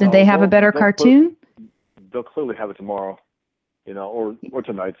contest? Did they have a better cartoon? They'll clearly have it tomorrow, or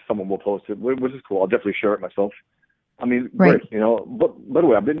tonight. Someone will post it, which is cool. I'll definitely share it myself. Right. Great, But by the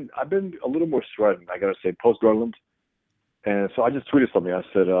way, I've been a little more strident, I gotta say, post Garland. And so I just tweeted something. I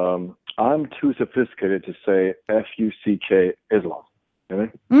said, I'm too sophisticated to say FUCK Islam. You know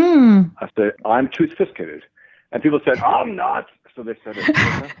what I mean? I said, I'm too sophisticated. And people said, I'm not. So they said it.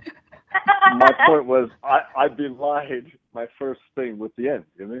 My point was, I belied my first thing with the end.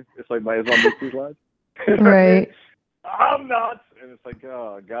 You know what I mean? It's like my Islam slide. Right. I'm not. And it's like,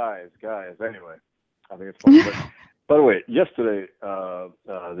 oh, guys. Anyway, I think it's funny. But, by the way, yesterday,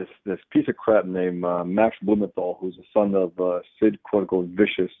 this piece of crap named Max Blumenthal, who's the son of Sid, quote-unquote,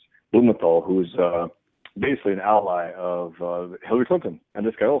 Vicious Blumenthal, who's basically an ally of Hillary Clinton, and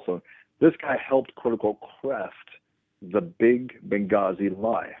this guy also. This guy helped, quote-unquote, craft the big Benghazi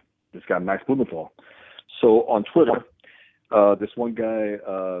lie, this guy Max Blumenthal. So on Twitter, this one guy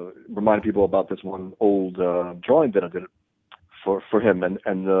reminded people about this one old drawing that I did for him, and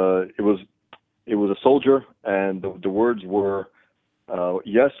it was a soldier, and the words were,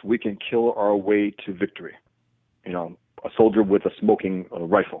 yes, we can kill our way to victory. A soldier with a smoking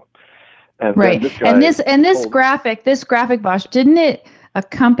rifle. And right. This graphic, Bosch, didn't it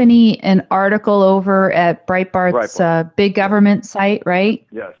accompany an article over at Breitbart's big government site, right?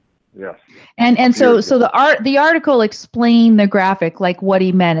 Yes. And so the article explained the graphic, like what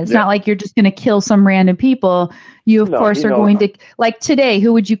he meant. It's not like you're just going to kill some random people. You of course are going to, like today,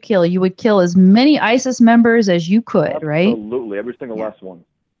 who would you kill? You would kill as many ISIS members as you could, right? Absolutely, every single last one.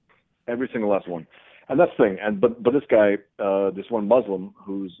 And that's the thing. And but this guy, this one Muslim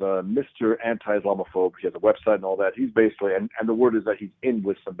who's Mr. Anti-Islamophobe, he has a website and all that. He's basically, and the word is that he's in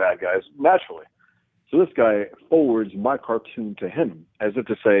with some bad guys naturally. So this guy forwards my cartoon to him as if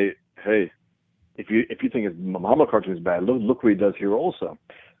to say, hey, if you think his Muhammad cartoon is bad, look what he does here also.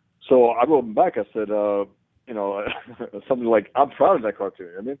 So I wrote him back. I said, something like, I'm proud of that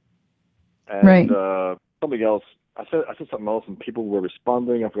cartoon. I mean, and something else. I said something else, and people were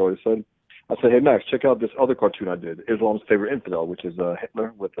responding. I forgot what I said. I said, hey Max, check out this other cartoon I did, Islam's Favorite Infidel, which is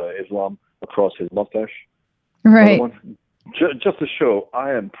Hitler with Islam across his mustache. Right. Just to show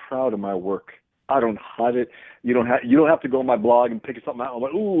I am proud of my work. I don't hide it. You don't have to go on my blog and pick something out. I'm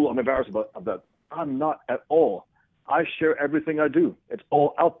like, ooh, I'm embarrassed about that. I'm not at all. I share everything I do. It's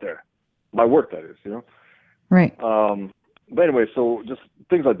all out there. My work, that is, Right. But anyway, so just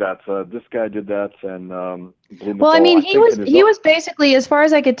things like that. This guy did that, and well, I mean, he was basically, as far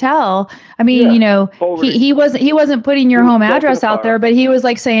as I could tell. I mean, he wasn't putting your home address out there, but he was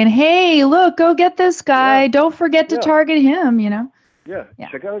like saying, "Hey, look, go get this guy. Don't forget to target him." Yeah,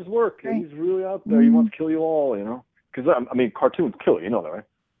 check out his work. Right. He's really out there. He wants to kill you all. Because I mean, cartoons kill you. You know that, right?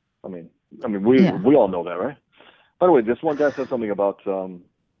 I mean, I mean, we all know that, right? By the way, this one guy said something about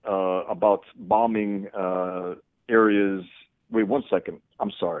bombing areas. Wait 1 second.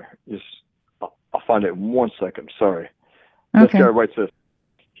 I'm sorry. I'll find it in 1 second. Sorry. Okay. This guy writes this.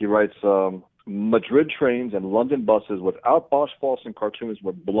 He writes, Madrid trains and London buses without Bosch faults and cartoons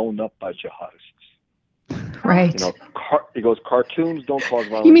were blown up by jihadists. Right. You know, he goes, cartoons don't cause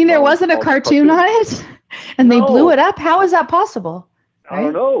violence. You mean there wasn't a cartoon on it? And they blew it up? How is that possible? Right? I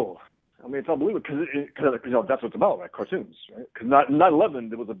don't know. I mean, it's unbelievable because you know, that's what it's about, right? Cartoons, right? Because 9/11,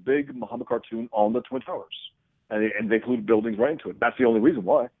 there was a big Muhammad cartoon on the Twin Towers, and they flew buildings right into it. That's the only reason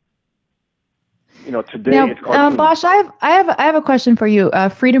why. You know, today now, it's cartoons. Bosch, I have a question for you.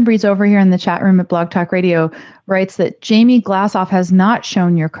 Freedom Breeds over here in the chat room at Blog Talk Radio writes that Jamie Glassoff has not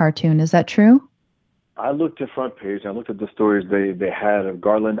shown your cartoon. Is that true? I looked at front page. I looked at the stories they had of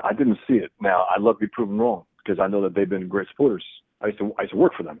Garland. I didn't see it. Now I'd love to be proven wrong because I know that they've been great supporters. I used to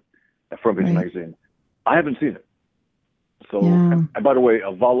work for them at Front Page Magazine. I haven't seen it. So, and by the way,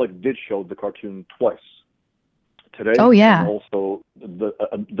 Valak did show the cartoon twice. Today, and also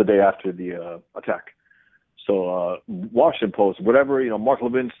the day after the attack. So Washington Post, whatever, you know, Mark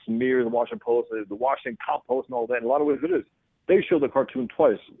Levin smears the Washington Post, the Washington Compost and all that. In a lot of ways it is. They show the cartoon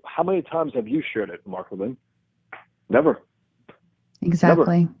twice. How many times have you shared it, Mark Levin? Never.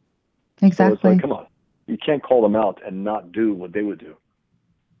 Exactly. Never. Exactly. So it's like, come on. You can't call them out and not do what they would do.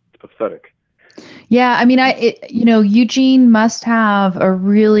 It's pathetic. Yeah, I mean, Eugene must have a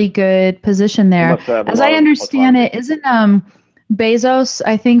really good position there. As I understand it, isn't Bezos,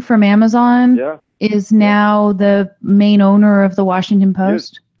 I think, from Amazon, is now the main owner of the Washington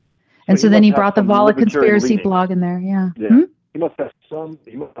Post? And so then he brought the Valak conspiracy blog in there. Yeah. Yeah. He must have some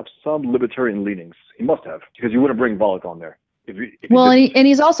libertarian leanings. He must have, because you wouldn't bring Valak on there. And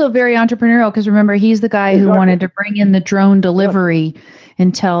he's also very entrepreneurial, because remember, he's the guy who wanted to bring in the drone delivery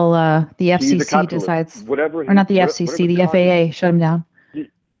until the FCC decides, not the FCC, the FAA shut him down.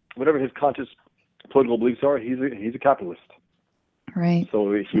 Whatever his conscious political beliefs are, he's a capitalist. Right.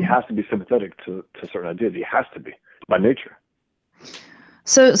 So he has to be sympathetic to certain ideas. He has to be by nature.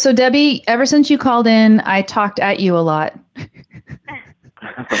 So Debbie, ever since you called in, I talked at you a lot.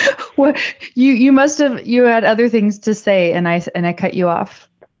 Well, you must have had other things to say, and I cut you off.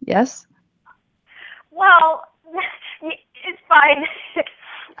 Yes? Well, it's fine.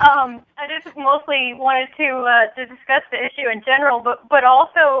 I just mostly wanted to discuss the issue in general, but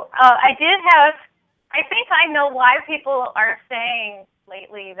also I think I know why people are saying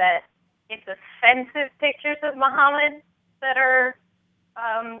lately that it's offensive pictures of Muhammad that are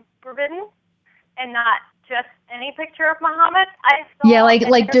forbidden, and not just any picture of Muhammad.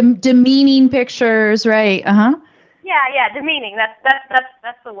 Demeaning pictures, right? Yeah, demeaning.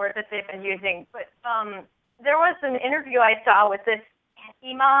 That's the word that they've been using. But there was an interview I saw with this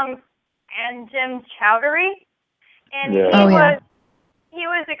Imam Anjem Chowdhury, and he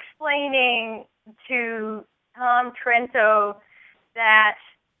was explaining to Tom Trento that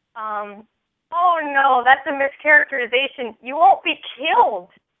oh no, that's a mischaracterization. You won't be killed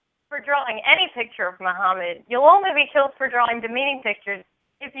for drawing any picture of Muhammad. You'll only be killed for drawing demeaning pictures.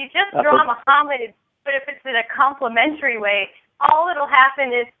 If you just draw Muhammad, but if it's in a complimentary way, all that'll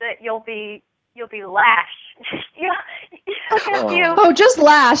happen is that you'll be lashed. Just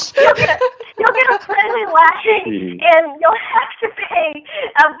lashed. You'll get a friendly lashing, and you'll have to pay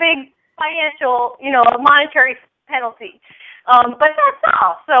a big financial, a monetary penalty. But that's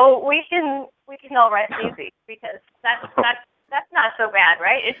all. So we can all rest easy, because that's not so bad,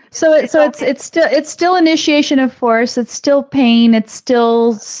 right? It's still initiation of force. It's still pain. It's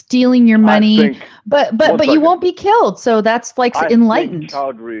still stealing your money. But you won't be killed. So that's like enlightened.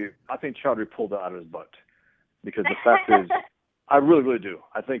 I think Chowdhury pulled it out of his butt, because the fact is, I really, really do.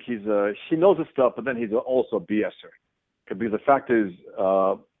 I think he knows his stuff, but then he's also a BSer. Because the fact is,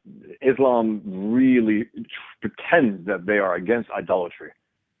 Islam really pretends that they are against idolatry.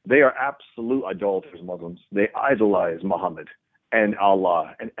 They are absolute idolaters, Muslims. They idolize Muhammad and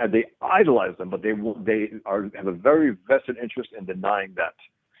Allah, and they idolize them, but they have a very vested interest in denying that,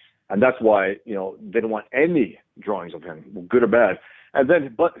 and that's why they don't want any drawings of him, good or bad. And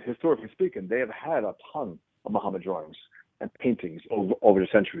then, but historically speaking, they have had a ton of Muhammad drawings and paintings over the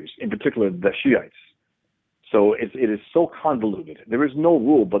centuries, in particular the Shiites. So it is so convoluted. There is no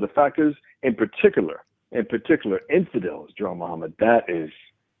rule, but the fact is, in particular, infidels drawing Muhammad, that is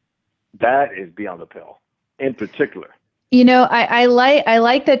beyond the pale. In particular. I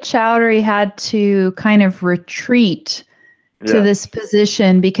like that Chowdhury had to kind of retreat to this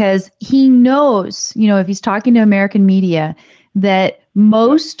position, because he knows, if he's talking to American media, that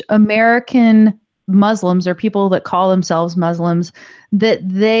most American Muslims, or people that call themselves Muslims, that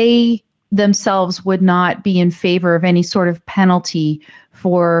they themselves would not be in favor of any sort of penalty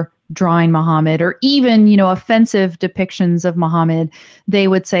for drawing Muhammad, or even, offensive depictions of Muhammad. They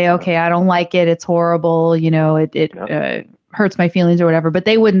would say, okay, I don't like it. It's horrible. It hurts my feelings or whatever. But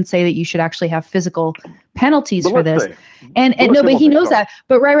they wouldn't say that you should actually have physical penalties for this. And no, but he knows that.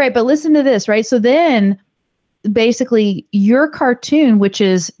 But right. But listen to this, right? So then basically your cartoon, which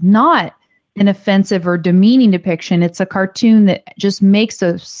is not an offensive or demeaning depiction, it's a cartoon that just makes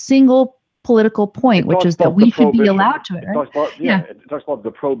a single political point, which is that we should be allowed to it. Right? It talks about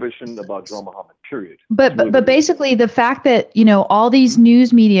the prohibition about drawing Muhammad, period. But basically the fact that, all these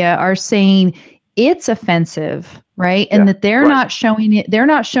news media are saying it's offensive, right? And that they're not showing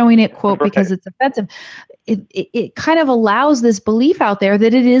it, quote, because it's offensive. It kind of allows this belief out there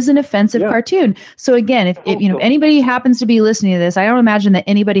that it is an offensive cartoon. So again, if anybody happens to be listening to this, I don't imagine that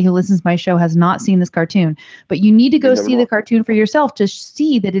anybody who listens to my show has not seen this cartoon, but you need to go see the cartoon for yourself to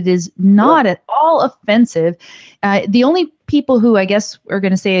see that it is not at all offensive. The only people who I guess are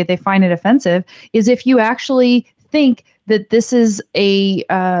going to say they find it offensive is if you actually think that this is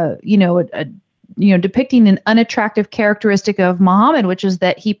depicting an unattractive characteristic of Muhammad, which is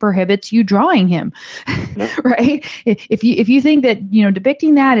that he prohibits you drawing him, right? If you think that,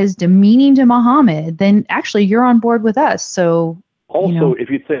 depicting that is demeaning to Muhammad, then actually you're on board with us. So also, if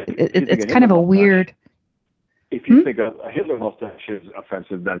you think it's kind of a weird. If you think a Hitler mustache is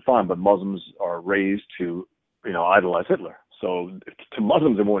offensive, then fine. But Muslims are raised to, idolize Hitler. So to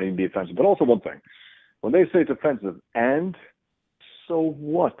Muslims, it won't even be offensive. But also one thing, when they say it's offensive, and so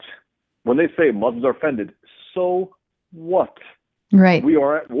what? When they say Muslims are offended, so what? Right. We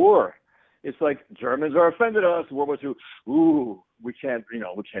are at war. It's like Germans are offended at us. World War II. Ooh, we can't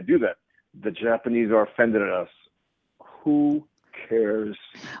do that. The Japanese are offended at us. Who cares?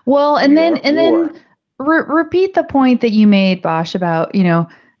 Well, and then repeat the point that you made, Bosch, about, do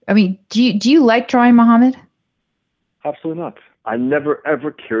you like drawing Muhammad? Absolutely not. I never ever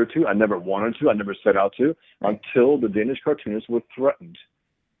cared to. I never wanted to. I never set out to until the Danish cartoonists were threatened.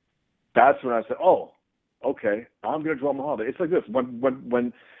 That's when I said, "Oh, okay, I'm going to draw Muhammad." It's like this: when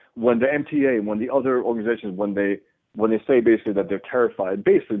the MTA, when the other organizations, when they say basically that they're terrified,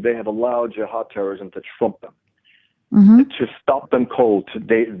 basically they have allowed jihad terrorism to trump them, to stop them cold.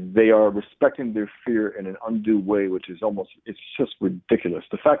 They are respecting their fear in an undue way, which is it's just ridiculous.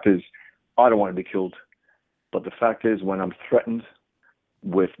 The fact is, I don't want to be killed, but the fact is, when I'm threatened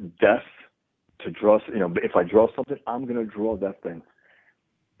with death to draw, if I draw something, I'm going to draw that thing.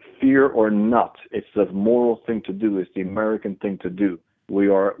 Fear or not, it's the moral thing to do. It's the American thing to do. We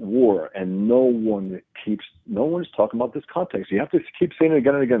are at war, and no one is talking about this context. You have to keep saying it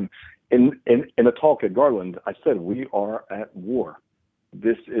again and again. In a talk at Garland, I said we are at war.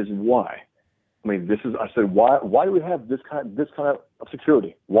 This is why. I said why do we have this kind of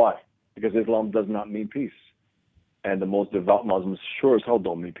security? Why? Because Islam does not mean peace, and the most devout Muslims sure as hell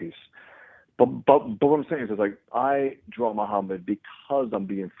don't mean peace. But what I'm saying is like I draw Muhammad because I'm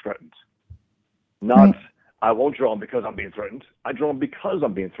being threatened. Not I won't draw him because I'm being threatened. I draw him because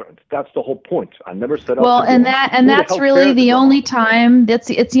I'm being threatened. That's the whole point. I never set out. Well, and that's really the only time it's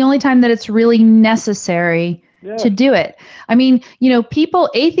the only time that it's really necessary to do it.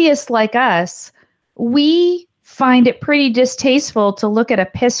 Atheists like us, we find it pretty distasteful to look at a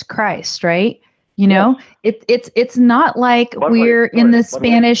pissed Christ, right? It's not like we're in the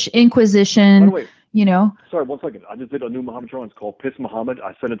Spanish Inquisition. Sorry, 1 second. I just did a new Muhammad drawing. It's called Piss Muhammad.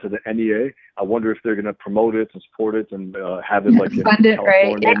 I sent it to the NEA. I wonder if they're going to promote it and support it and have it like fund it,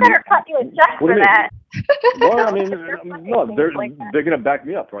 right? They better cut you a check for that. Well, no, they're going to back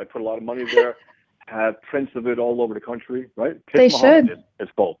me up, right? Put a lot of money there, have prints of it all over the country, right? Piss Muhammad, should.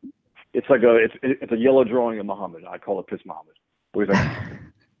 It's called. It's like it's a yellow drawing of Muhammad. I call it Piss Muhammad. What do you think?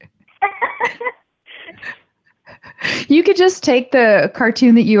 You could just take the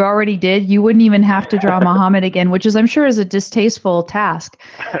cartoon that you already did. You wouldn't even have to draw Muhammad again, which is, I'm sure, is a distasteful task.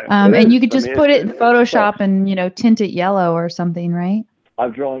 And you could just put it in Photoshop and tint it yellow or something, right?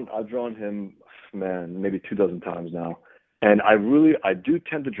 I've drawn him, man, maybe 24 times now, and I do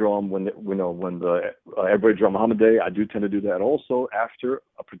tend to draw him when the everybody draw Muhammad Day. I do tend to do that also after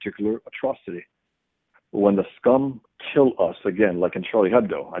a particular atrocity. When the scum kill us again, like in Charlie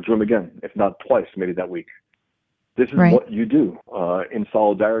Hebdo, I drew him again, if not twice, maybe that week. This is what you do in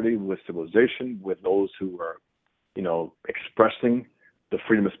solidarity with civilization, with those who are, expressing the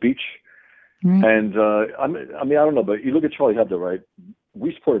freedom of speech. Right. And I don't know, but you look at Charlie Hebdo, right?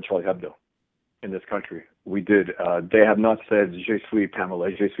 We supported Charlie Hebdo in this country. We did. They have not said "Je suis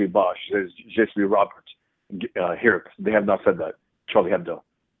Pamela," "Je suis Bosch," "Je suis Robert." Here, they have not said that. Charlie Hebdo.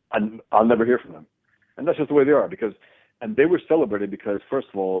 I'll never hear from them. And that's just the way they are, because And they were celebrated because, first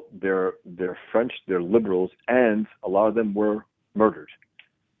of all, they're French, they're liberals, and a lot of them were murdered.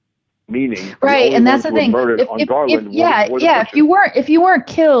 Meaning, right, and that's the thing. If you weren't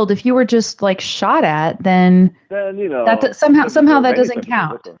killed, if you were just like shot at, then that somehow that doesn't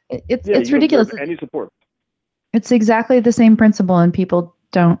count. It's ridiculous. Any support. It's exactly the same principle, and people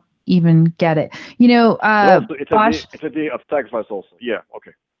don't even get it. It's a day of sacrifice also. Yeah.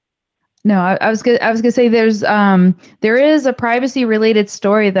 Okay. No, I was gonna say there is a privacy related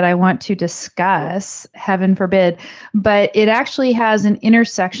story that I want to discuss, heaven forbid, but it actually has an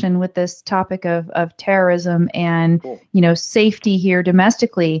intersection with this topic of terrorism and safety here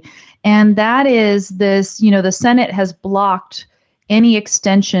domestically, and that is this. The Senate has blocked any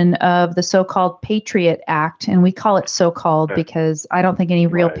extension of the so-called Patriot Act, and we call it so-called because I don't think any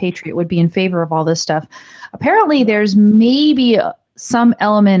real patriot would be in favor of all this stuff. Apparently, there's maybe some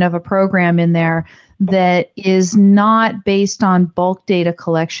element of a program in there that is not based on bulk data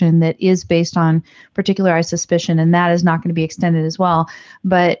collection, that is based on particularized suspicion, and that is not going to be extended as well.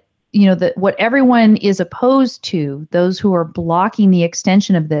 But what everyone is opposed to, those who are blocking the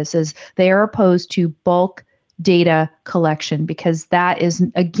extension of this, is they are opposed to bulk data collection, because that is,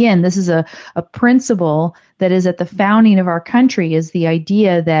 again, this is a principle that is at the founding of our country, is the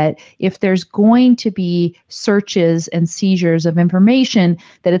idea that if there's going to be searches and seizures of information,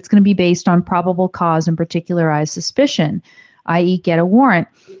 that it's going to be based on probable cause and particularized suspicion, i.e. get a warrant.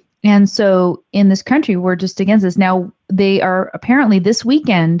 And so in this country, we're just against this. Now, they are apparently this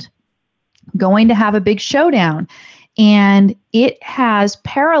weekend going to have a big showdown. And it has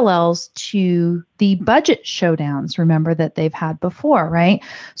parallels to the budget showdowns, remember, that they've had before, right?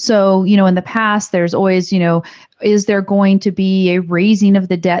 So, in the past, there's always, is there going to be a raising of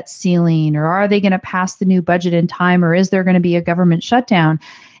the debt ceiling, or are they going to pass the new budget in time, or is there going to be a government shutdown?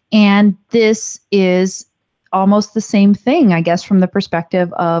 And this is almost the same thing, I guess, from the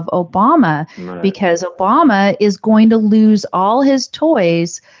perspective of Obama, because Obama is going to lose all his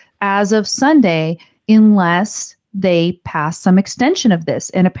toys as of Sunday unless they pass some extension of this.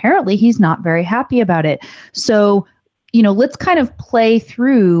 And apparently he's not very happy about it. So, let's kind of play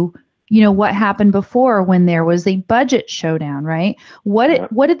through, what happened before when there was a budget showdown, right?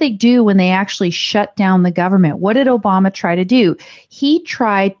 What did they do when they actually shut down the government? What did Obama try to do? He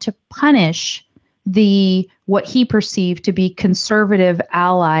tried to punish what he perceived to be conservative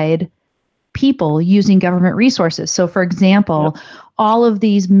allied people using government resources. So, for example, all of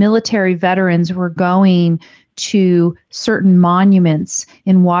these military veterans were going to certain monuments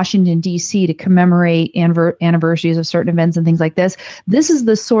in Washington, D.C. to commemorate anniversaries of certain events and things like this. This is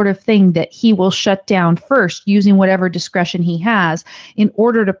the sort of thing that he will shut down first, using whatever discretion he has, in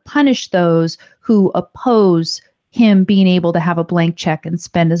order to punish those who oppose him being able to have a blank check and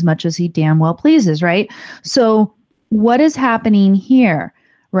spend as much as he damn well pleases, right? So what is happening here,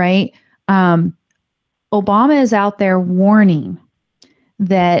 right? Obama is out there warning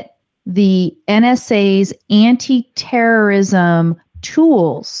that the NSA's anti-terrorism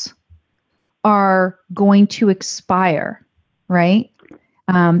tools are going to expire, right?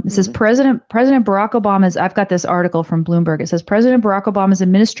 It says President Barack Obama's, I've got this article from Bloomberg. It says President Barack Obama's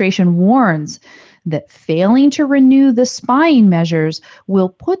administration warns that failing to renew the spying measures will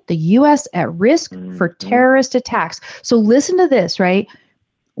put the U.S. at risk for terrorist attacks. So listen to this, right?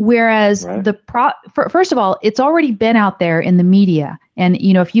 Whereas first of all, it's already been out there in the media. And,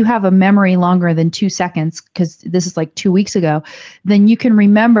 if you have a memory longer than 2 seconds, because this is like 2 weeks ago, then you can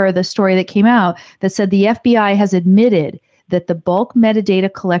remember the story that came out that said the FBI has admitted that the bulk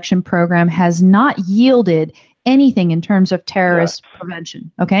metadata collection program has not yielded anything in terms of terrorist prevention.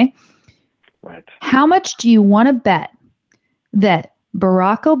 Okay. Right. How much do you want to bet that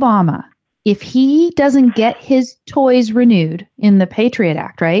Barack Obama, if he doesn't get his toys renewed in the Patriot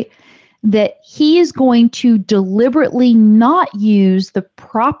Act, right, that he is going to deliberately not use the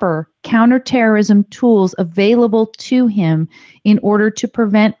proper counterterrorism tools available to him in order to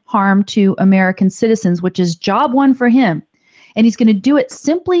prevent harm to American citizens, which is job one for him. And he's going to do it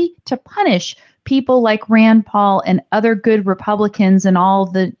simply to punish people like Rand Paul and other good Republicans and all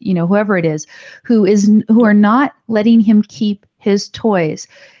the, whoever it is, who are not letting him keep his toys.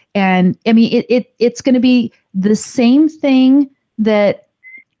 And I mean, it's going to be the same thing that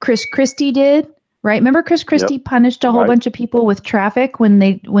Chris Christie did, right? Remember Chris Christie punished a whole bunch of people with traffic when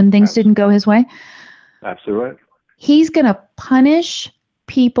things didn't go his way? Absolutely right. He's going to punish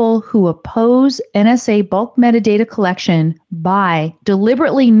people who oppose NSA bulk metadata collection by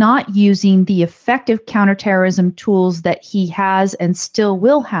deliberately not using the effective counterterrorism tools that he has and still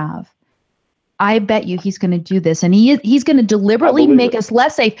will have, I bet you he's going to do this, and he's going to deliberately make us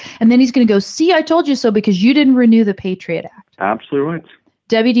less safe, and then he's going to go, see, I told you so because you didn't renew the Patriot Act. Absolutely right.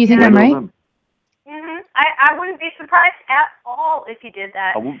 Debbie, do you think I'm right? I wouldn't be surprised at all if he did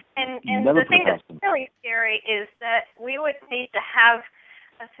that. And the thing that's really scary is that we would need to have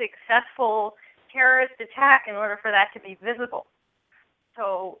a successful terrorist attack in order for that to be visible.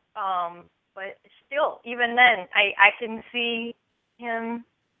 So, but still, even then, I can see him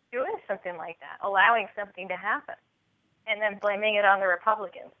doing something like that, allowing something to happen, and then blaming it on the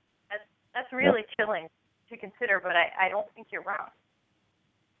Republicans. That's really chilling to consider, but I don't think you're wrong.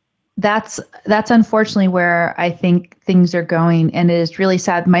 That's unfortunately where I think things are going, and it is really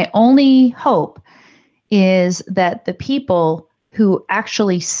sad. My only hope is that the people who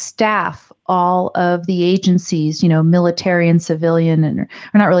actually staff all of the agencies, military and civilian, or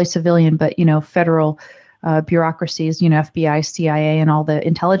not really civilian, but, federal bureaucracies, FBI, CIA, and all the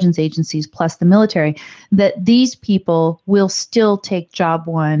intelligence agencies, plus the military, that these people will still take job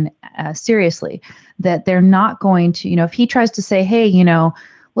one seriously, that they're not going to, if he tries to say, hey,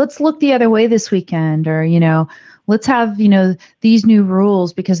 let's look the other way this weekend, or, let's have, these new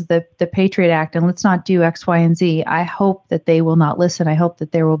rules because of the Patriot Act, and let's not do X, Y, and Z. I hope that they will not listen. I hope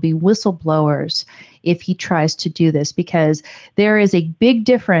that there will be whistleblowers if he tries to do this, because there is a big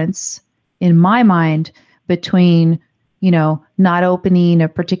difference in my mind between, not opening a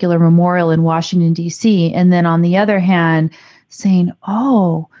particular memorial in Washington, D.C., and then on the other hand, saying,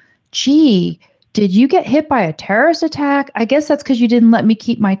 oh, gee, did you get hit by a terrorist attack? I guess that's because you didn't let me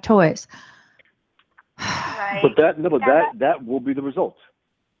keep my toys. Right. But that will be the result.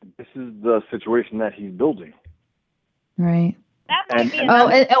 This is the situation that he's building. Right. That might be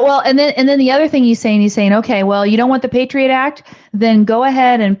and then the other thing he's saying, okay, well, you don't want the Patriot Act, then go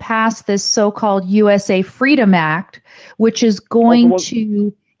ahead and pass this so-called USA Freedom Act, which is going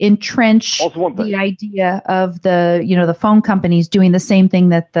to entrench the idea of the phone companies doing the same thing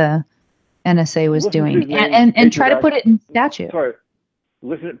that the NSA was doing, and try to put it in statute. Sorry,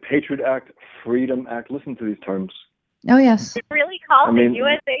 listen to Patriot Act, Freedom Act. Listen to these terms. Oh yes. It really called the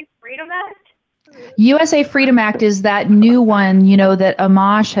USA Freedom Act. USA Freedom Act is that new one, that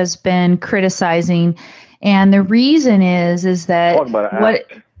Amash has been criticizing, and the reason is that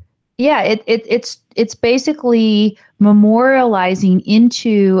it's basically memorializing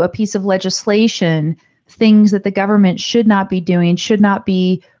into a piece of legislation things that the government should not be doing, should not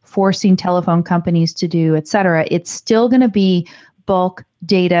be forcing telephone companies to do, et cetera. It's still going to be bulk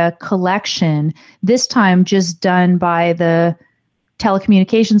data collection, this time just done by the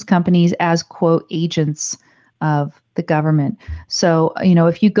telecommunications companies as, quote, agents of the government. So,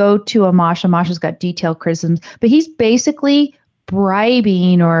 if you go to Amash has got detailed criticisms, but he's basically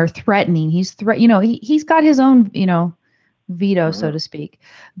bribing or threatening. He's got his own, veto, so to speak.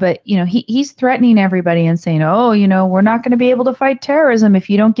 But, he's threatening everybody and saying, oh, we're not going to be able to fight terrorism if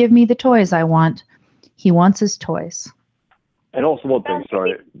you don't give me the toys I want. He wants his toys. And also one thing,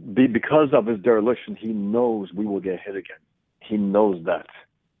 because of his dereliction, he knows we will get hit again. He knows that.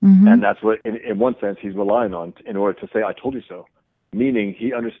 Mm-hmm. And that's what, in one sense, he's relying on in order to say, I told you so. Meaning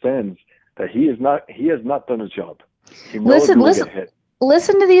he understands that he has not done his job. He knows he will get hit.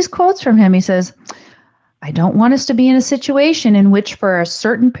 Listen to these quotes from him. He says, I don't want us to be in a situation in which for a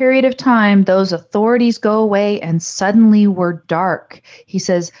certain period of time, those authorities go away and suddenly we're dark. He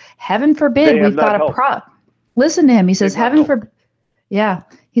says, heaven forbid we've got a problem. Listen to him. He says, heaven forbid. Yeah.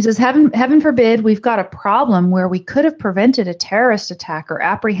 He says, heaven forbid we've got a problem where we could have prevented a terrorist attack or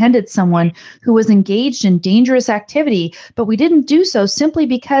apprehended someone who was engaged in dangerous activity, but we didn't do so simply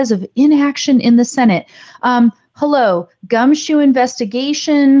because of inaction in the Senate. Hello, gumshoe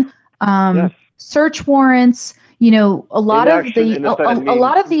investigation, search warrants. A lot of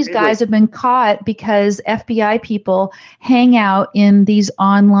these guys have been caught because FBI people hang out in these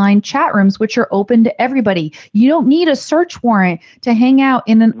online chat rooms, which are open to everybody. You don't need a search warrant to hang out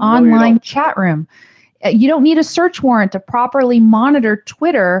in an online chat room. You don't need a search warrant to properly monitor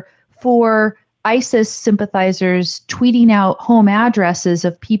Twitter for ISIS sympathizers tweeting out home addresses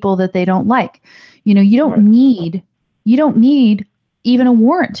of people that they don't like. You don't need even a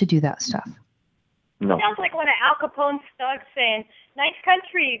warrant to do that stuff. No. Sounds like one of Al Capone's thugs saying, nice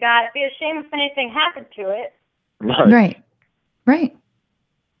country you got. It'd be a shame if anything happened to it. Right.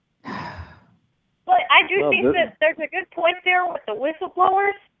 But I do think that there's a good point there with the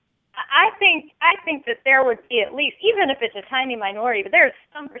whistleblowers. I think that there would be at least, even if it's a tiny minority, but there's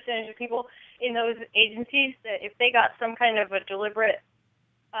some percentage of people in those agencies that if they got some kind of a deliberate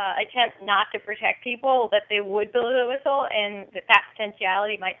attempt not to protect people, that they would blow the whistle, and that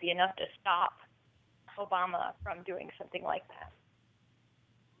potentiality might be enough to stop Obama from doing something like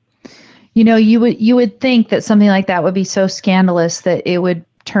that. You would think that something like that would be so scandalous that it would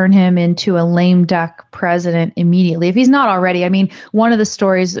turn him into a lame duck president immediately, if he's not already. I mean, one of the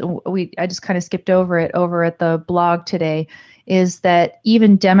stories I just kind of skipped over it over at the blog today is that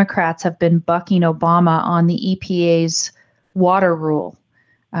even Democrats have been bucking Obama on the EPA's water rule,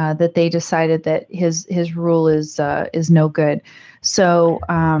 that they decided that his rule is no good. So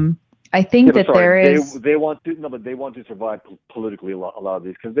I think that there is. They want to but they want to survive politically. A lot of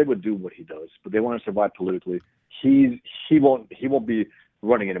these, because they would do what he does, but they want to survive politically. He won't be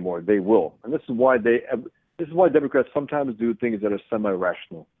running anymore. They will, and this is why Democrats sometimes do things that are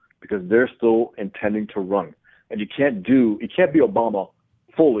semi-rational, because they're still intending to run. And you can't be Obama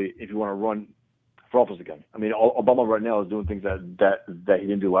fully if you want to run for office again. I mean, Obama right now is doing things that he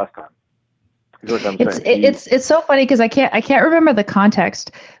didn't do last time. You know what I'm saying? It's so funny because I can't remember the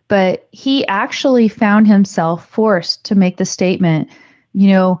context, but he actually found himself forced to make the statement,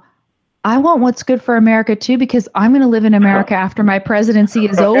 I want what's good for America too, because I'm going to live in America after my presidency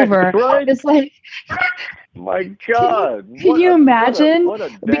is over. Right? It's like, my God, can you imagine?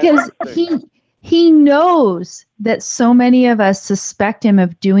 Because he knows that so many of us suspect him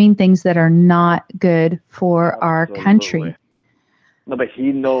of doing things that are not good for our country. No, but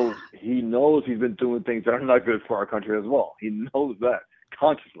he knows he's been doing things that are not good for our country as well. He knows that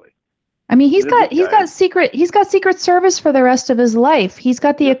consciously. I mean, he's got Secret Service for the rest of his life. He's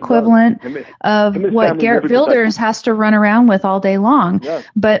got the equivalent of what Garrett Wilders has to run around with all day long. Yeah.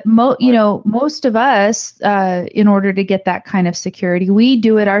 But most of us, in order to get that kind of security, we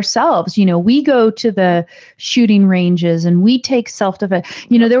do it ourselves. We go to the shooting ranges and we take self-defense.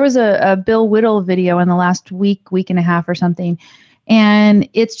 There was a Bill Whittle video in the last week and a half or something, and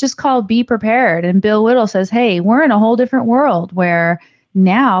it's just called Be Prepared. And Bill Whittle says, hey, we're in a whole different world where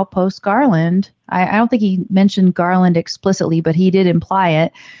now, post Garland, I don't think he mentioned Garland explicitly, but he did imply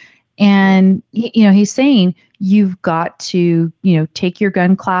it. And he's saying you've got to take your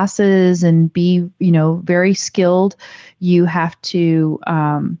gun classes and be very skilled. You have to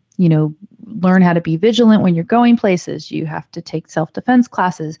learn how to be vigilant when you're going places. You have to take self-defense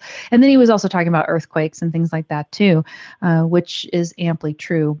classes. And then he was also talking about earthquakes and things like that too, which is amply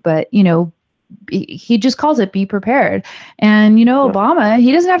true. But he just calls it Be Prepared. And, Obama,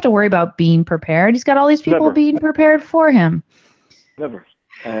 he doesn't have to worry about being prepared. He's got all these people being prepared for him. Never.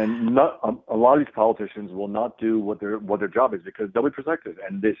 And a lot of these politicians will not do what their job is, because they'll be protected.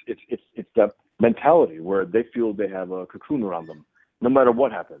 And it's that mentality where they feel they have a cocoon around them, no matter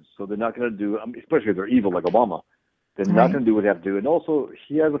what happens. So they're not going to do, especially if they're evil like Obama, they're not going to do what they have to do. And also,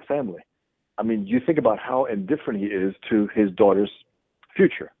 he has a family. I mean, you think about how indifferent he is to his daughter's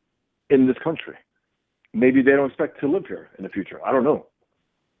future in this country. Maybe they don't expect to live here in the future. I don't know.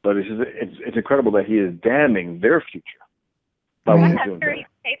 But it's incredible that he is damning their future. I'm not very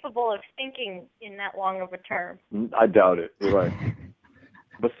capable of thinking in that long of a term. I doubt it. You're right.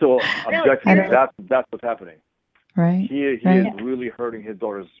 But still, objectively, that's what's happening. Right. He is really hurting his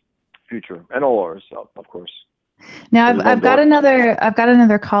daughter's future, and all ours, of course. Now I've got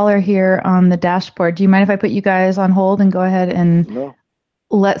another caller here on the dashboard. Do you mind if I put you guys on hold and go ahead and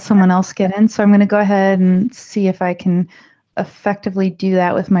let someone else get in? So I'm going to go ahead and see if I can effectively do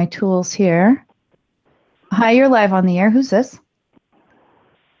that with my tools here. Hi, you're live on the air. Who's this?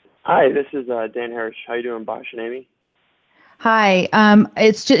 Hi, this is Dan Harris. How you doing, Bosch and Amy? Hi.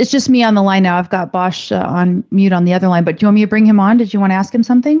 It's just me on the line now. I've got Bosch on mute on the other line. But do you want me to bring him on? Did you want to ask him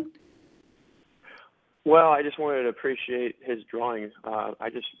something? Well, I just wanted to appreciate his drawing. I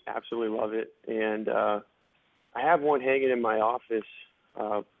just absolutely love it, and I have one hanging in my office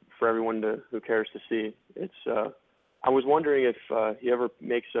for everyone who cares to see. It's. I was wondering if he ever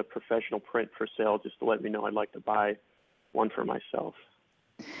makes a professional print for sale, just to let me know. I'd like to buy one for myself.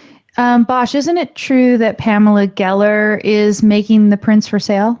 Bosch, isn't it true that Pamela Geller is making the prints for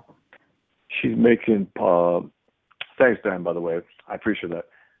sale? She's making, thanks, Dan, by the way. I appreciate that.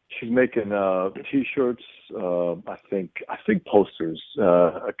 She's making T-shirts, I think posters,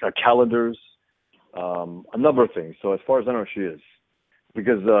 calendars, a number of things. So as far as I know, she is.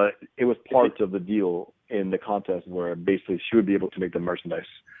 Because it was part of the deal in the contest where basically she would be able to make the merchandise.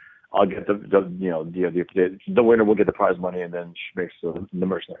 I'll get the winner will get the prize money, and then she makes the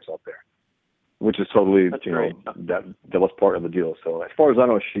merchandise out there, which is totally that was part of the deal. So as far as I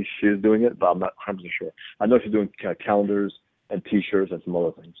know, she is doing it, but I'm not 100% sure. I know she's doing calendars and T-shirts and some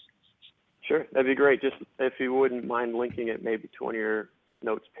other things. Sure, that'd be great. Just if you wouldn't mind linking it maybe to one of your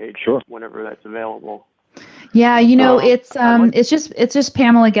notes page, whenever that's available. Yeah, it's just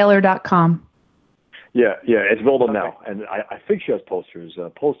PamelaGeller.com. Yeah, it's available now, and I think she has posters,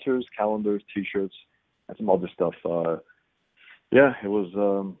 calendars, T-shirts, and some other stuff. It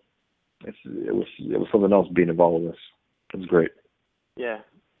was it was something else being involved with this. It was great. Yeah,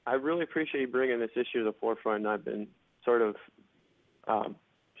 I really appreciate you bringing this issue to the forefront. I've been sort of,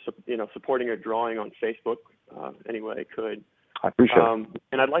 supporting your drawing on Facebook any way I could. I appreciate it.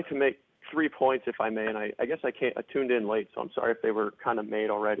 And I'd like to make 3 points, if I may. And I guess I tuned in late, so I'm sorry if they were kind of made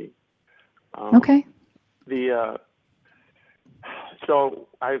already. Okay. So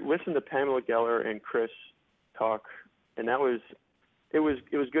I listened to Pamela Geller and Chris talk, and it was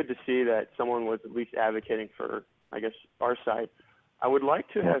good to see that someone was at least advocating for, I guess, our side. I would like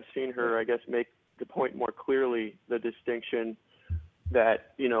to have seen her, I guess, make the point more clearly, the distinction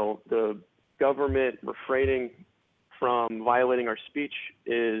that, the government refraining from violating our speech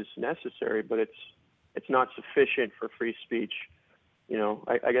is necessary, but it's not sufficient for free speech.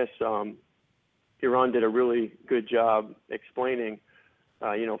 I guess Iran did a really good job explaining,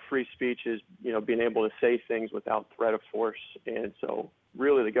 free speech is, being able to say things without threat of force. And so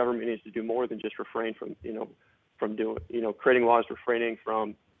really the government needs to do more than just refrain from creating laws refraining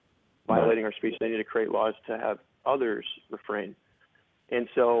from violating our speech. They need to create laws to have others refrain. And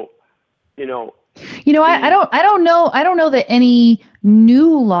so, I don't know that any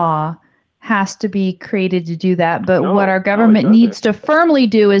new law has to be created to do that, but what our government needs to firmly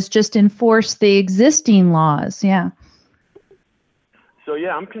do is just enforce the existing laws. Yeah. So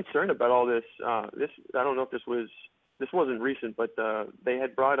yeah, I'm concerned about all this. I don't know if this wasn't recent, but they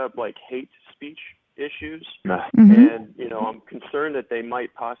had brought up like hate speech issues, and I'm concerned that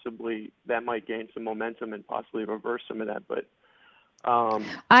that might gain some momentum and possibly reverse some of that. But I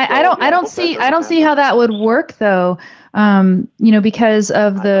don't see how that would work though, because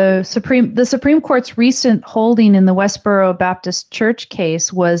of the Supreme Court's recent holding in the Westboro Baptist Church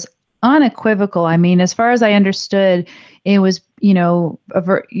case was unequivocal. I mean, as far as I understood, it was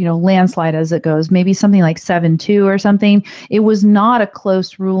landslide as it goes, maybe something like 7-2 or something. It was not a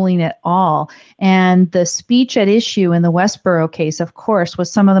close ruling at all. And the speech at issue in the Westboro case, of course,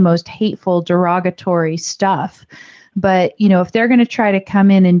 was some of the most hateful, derogatory stuff. But, if they're going to try to come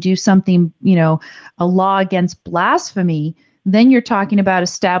in and do something, a law against blasphemy, then you're talking about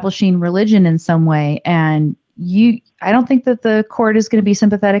establishing religion in some way. And I don't think that the court is going to be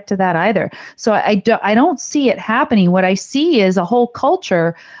sympathetic to that either. So I don't see it happening. What I see is a whole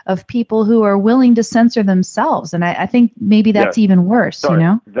culture of people who are willing to censor themselves. And I think maybe that's even worse,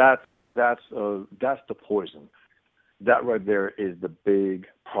 That's the poison. That right there is the big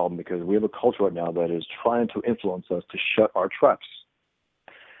problem, because we have a culture right now that is trying to influence us to shut our traps.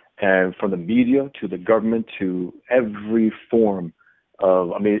 And from the media to the government to every form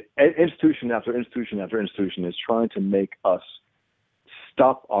of, institution after institution after institution is trying to make us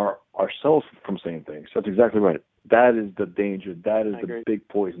stop ourselves from saying things. That's exactly right. That is the danger. That is the big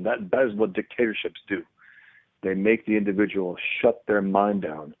poison. That is what dictatorships do. They make the individual shut their mind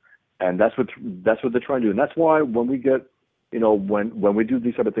down. And that's what they're trying to do. And that's why when we get, when we do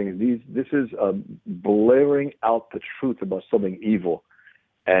these type of things, this is blaring out the truth about something evil.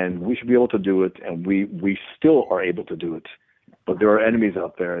 And we should be able to do it, and we still are able to do it. But there are enemies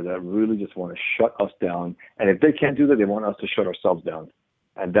out there that really just want to shut us down. And if they can't do that, they want us to shut ourselves down.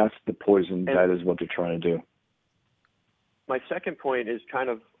 And that's the poison. That is what they're trying to do. My second point is kind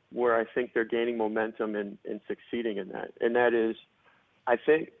of where I think they're gaining momentum and succeeding in that. And that is, I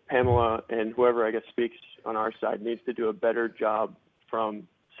think Pamela and whoever, I guess, speaks on our side needs to do a better job from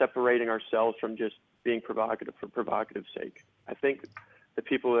separating ourselves from just being provocative for provocative sake. I think the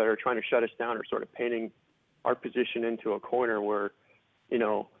people that are trying to shut us down are sort of painting our position into a corner where,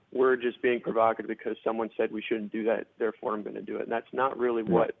 we're just being provocative because someone said we shouldn't do that, therefore I'm going to do it. And that's not really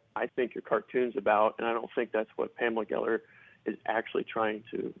what I think your cartoon's about, and I don't think that's what Pamela Geller is actually trying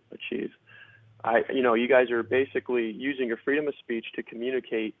to achieve. You guys are basically using your freedom of speech to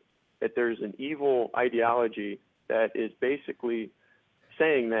communicate that there's an evil ideology that is basically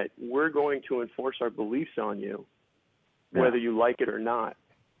saying that we're going to enforce our beliefs on you, whether you like it or not.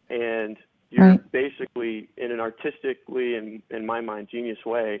 And you're basically, in an artistically, in my mind, genius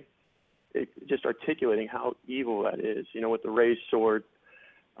way, just articulating how evil that is, with the raised sword,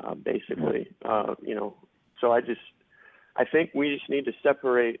 basically. So I think we just need to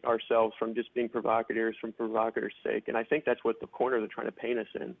separate ourselves from just being provocateurs for provocateur sake. And I think that's what the corner they're trying to paint us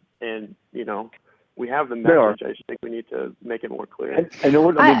in. And, we have the message. I just think we need to make it more clear. Let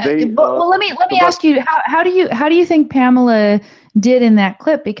me ask you, how do you think Pamela did in that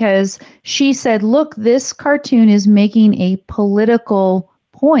clip? Because she said, look, this cartoon is making a political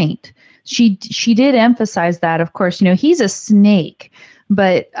point. She did emphasize that, of course. He's a snake.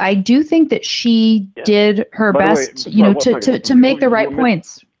 But I do think that she did her best, to make the right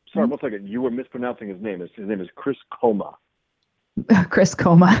points. Sorry, 1 second. You were mispronouncing his name. His name is Chris Coma. Chris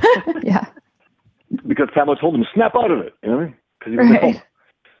Coma. Yeah. Because Pamela told him to snap out of it, you know what I mean? Because he was in a coma.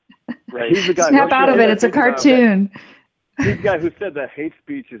 Right. He's the guy Snap out of it. It's a cartoon. He's the guy who said that hate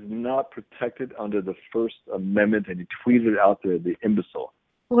speech is not protected under the First Amendment, and he tweeted it out there, the imbecile.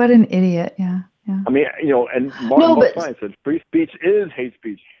 What an idiot. Yeah. Yeah. I mean, and Martin Stein said free speech is hate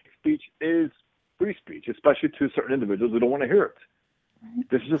speech. Hate speech is free speech, especially to certain individuals who don't want to hear it.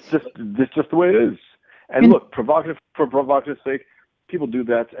 This is just the way it is. And look, provocative for provocative sake, people do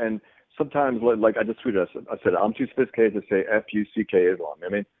that, and sometimes, like I just tweeted, I said, I'm too sophisticated to say F-U-C-K Islam. I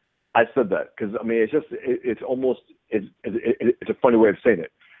mean, I said that because, I mean, it's almost, it's a funny way of saying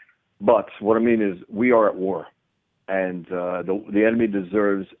it. But what I mean is we are at war, and the enemy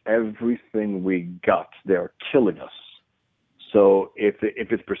deserves everything we got. They are killing us. So if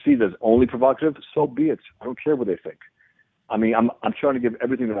it's perceived as only provocative, so be it. I don't care what they think. I mean, I'm trying to give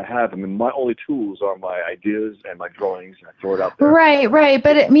everything that I have. I mean, my only tools are my ideas and my drawings, and I throw it out there. Right.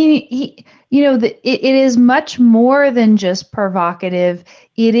 But I mean, it is much more than just provocative.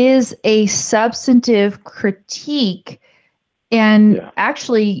 It is a substantive critique. And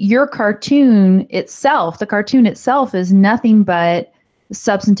actually, your cartoon itself, the cartoon itself, is nothing but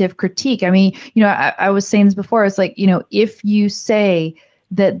substantive critique. I mean, I was saying this before. It's like, if you say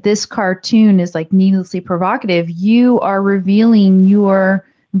that this cartoon is like needlessly provocative, you are revealing your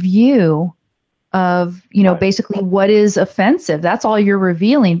view of, basically what is offensive. That's all you're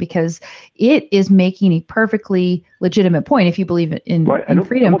revealing, because it is making a perfectly legitimate point if you believe in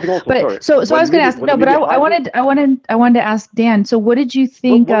freedom. But so I was going to ask, but I wanted to ask Dan. So what did you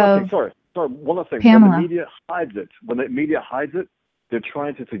think of? Sorry, one last thing. Pamela. When the media hides it, they're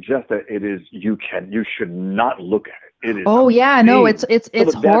trying to suggest that it is you should not look at it. It is. Oh yeah, no, it's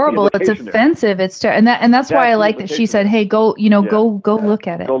horrible. It's offensive. It's and that's why I like that she said, "Hey, go look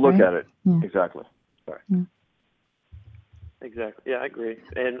at it." Go look at it. Yeah. Exactly. Sorry. Yeah. Exactly. Yeah, I agree.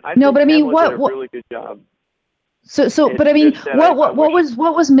 And I no, think but I mean, Pamela did a really good job. But I mean,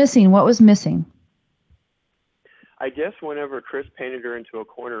 what was missing? What was missing? I guess whenever Chris painted her into a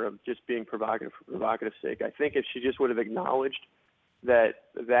corner of just being provocative for provocative sake, I think if she just would have acknowledged that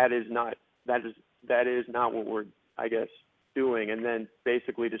is not what we're, I guess, doing, and then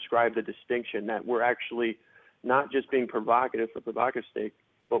basically describe the distinction that we're actually not just being provocative for provocative sake,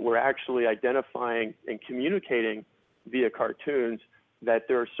 but we're actually identifying and communicating via cartoons that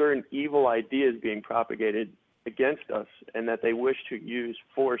there are certain evil ideas being propagated against us, and that they wish to use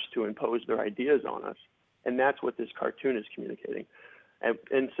force to impose their ideas on us. And that's what this cartoon is communicating.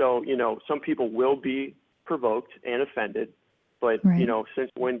 And so, some people will be provoked and offended, but, since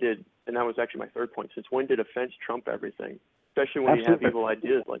when did, and that was actually my third point, since when did offense trump everything? Especially when you have evil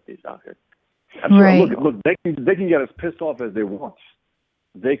ideas like these out here. Right. Look, they can get as pissed off as they want.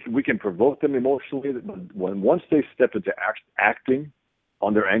 We can provoke them emotionally. Once they step into acting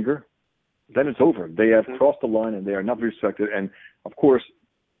on their anger, then it's over. They have crossed the line, and they are not respected. And, of course,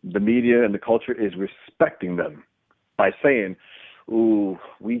 the media and the culture is respecting them by saying, ooh,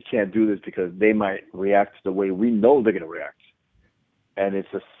 we can't do this because they might react the way we know they're going to react. And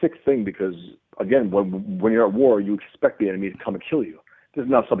it's a sick thing because, again, when you're at war, you expect the enemy to come and kill you. This is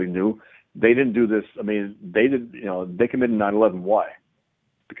not something new. They didn't do this. I mean, they committed 9/11. Why?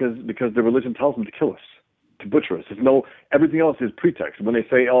 Because the religion tells them to kill us, to butcher us. Everything else is pretext. When they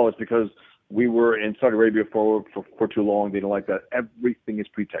say, oh, it's because we were in Saudi Arabia for too long, they don't like that. Everything is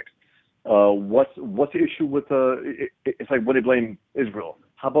pretext. What's the issue with it's like when they blame Israel.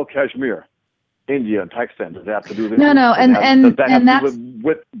 How about Kashmir? India and Pakistan, does that have to do with No, and that's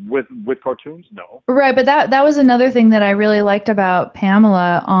with cartoons? No. Right, but that was another thing that I really liked about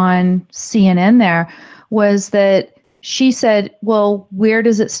Pamela on CNN there was that she said, well, where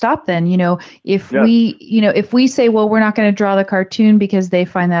does it stop then? If we say, well, we're not going to draw the cartoon because they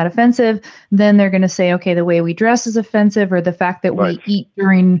find that offensive, then they're going to say, okay, the way we dress is offensive, or the fact that we eat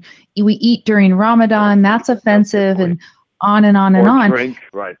during Ramadan, that's offensive, and on and on and on.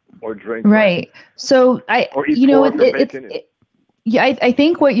 Or drink. Right. So I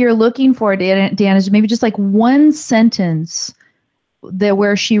think what you're looking for, Dan, is maybe just like one sentence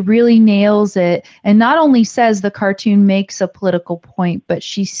where she really nails it, and not only says the cartoon makes a political point, but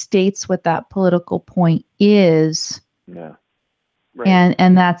she states what that political point is. Yeah. Right.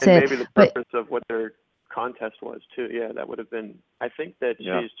 And that's and it. Maybe the purpose of what their contest was too. Yeah, that would have been. I think that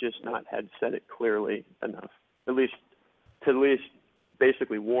she's just not had said it clearly enough. At least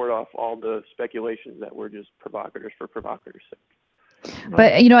basically ward off all the speculations that were just provocators for provocators' sake.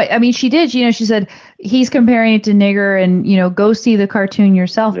 But, I mean, she did, she said he's comparing it to nigger and, go see the cartoon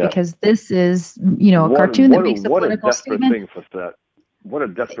yourself because this is, a cartoon that makes a political statement. What a desperate thing for that. What a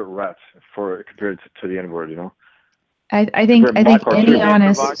desperate rat for compared to the N-word, I think any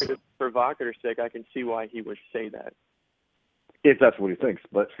honest provocator's sake, I can see why he would say that. If that's what he thinks,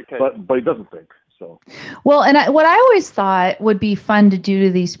 but he doesn't think so. Well, and what I always thought would be fun to do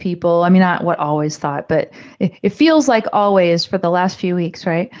to these people. I mean, not what always thought, but it feels like always for the last few weeks,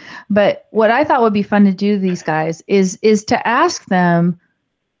 right? But what I thought would be fun to do to these guys is to ask them,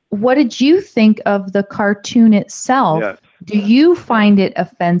 what did you think of the cartoon itself? Yes. Do you find it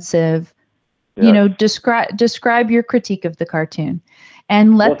offensive? Yes. You know, describe your critique of the cartoon,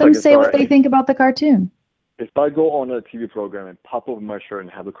 and let them say what they think about the cartoon. If I go on a TV program and pop over my shirt and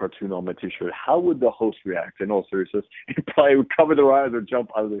have a cartoon on my T-shirt, how would the host react? In all seriousness, he probably would cover their eyes or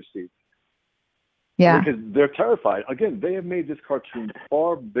jump out of their seats. Yeah. Because they're terrified. Again, they have made this cartoon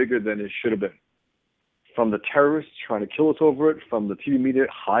far bigger than it should have been. From the terrorists trying to kill us over it, from the TV media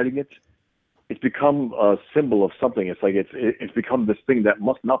hiding it, it's become a symbol of something. It's like it's become this thing that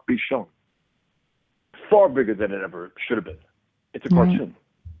must not be shown. Far bigger than it ever should have been. It's a cartoon.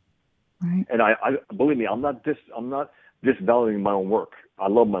 Right. And I believe me, I'm not disvaluing my own work. I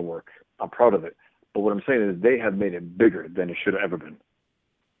love my work. I'm proud of it. But what I'm saying is they have made it bigger than it should have ever been.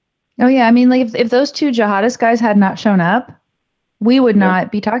 Oh yeah, I mean, like if those two jihadist guys had not shown up, we would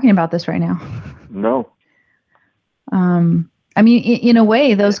not be talking about this right now. No. I mean, in a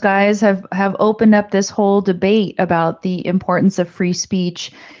way, those guys have opened up this whole debate about the importance of free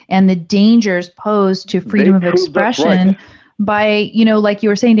speech and the dangers posed to freedom of expression by, like you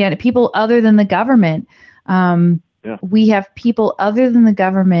were saying, Dan, people other than the government. We have people other than the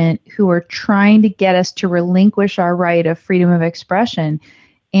government who are trying to get us to relinquish our right of freedom of expression.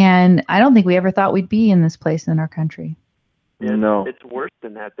 And I don't think we ever thought we'd be in this place in our country. Yeah, no. It's worse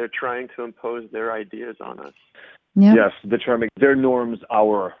than that. They're trying to impose their ideas on us. Yep. Yes, they're trying to make their norms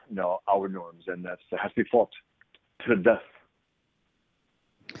our norms, and that has to be fought to the death.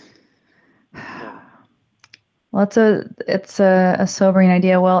 Well, it's a sobering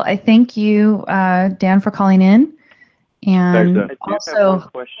idea. Well, I thank you, Dan, for calling in. And Thanks, I do also, have one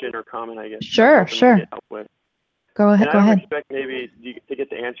question or comment, I guess. Sure. Go ahead. And I don't expect maybe to get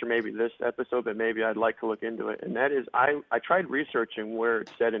the answer maybe this episode, but maybe I'd like to look into it. And that is, I tried researching where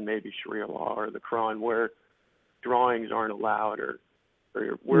it's said in maybe Sharia law or the Quran where drawings aren't allowed, or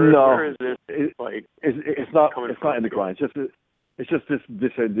where is this it's not in the Quran. It's just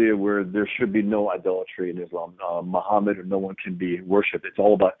this idea where there should be no idolatry in Islam. Muhammad or no one can be worshipped. It's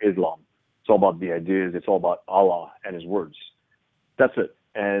all about Islam. It's all about the ideas. It's all about Allah and His words. That's it.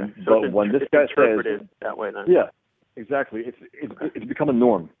 And but when this guy says that way, then. Yeah, exactly. It's become a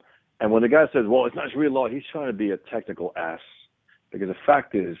norm. And when the guy says, "Well, it's not Sharia law," he's trying to be a technical ass. Because the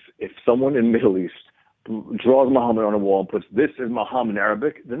fact is, if someone in the Middle East draws Muhammad on a wall and puts "This is Muhammad" in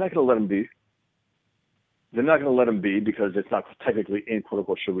Arabic, they're not going to let him be. They're not going to let him be because it's not technically in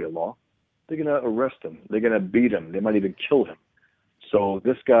quote-unquote Sharia law. They're going to arrest him. They're going to beat him. They might even kill him. So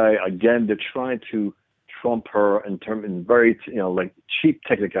this guy, again, they're trying to trump her in very, like cheap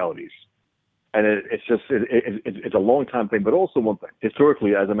technicalities. And it's a long time thing. But also one thing,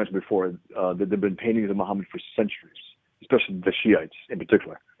 historically, as I mentioned before, there have been paintings of Muhammad for centuries, especially the Shiites in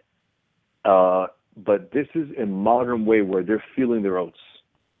particular. But this is a modern way where they're feeling their oats.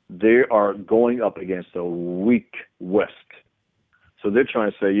 They are going up against a weak West. So they're trying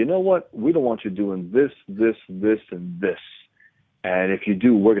to say, you know what? We don't want you doing this, and this. And if you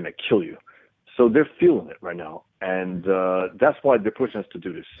do, we're going to kill you. So they're feeling it right now. And that's why they're pushing us to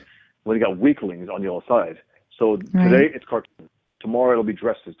do this. When you got weaklings on the other side. So today it's cartoon. Tomorrow it'll be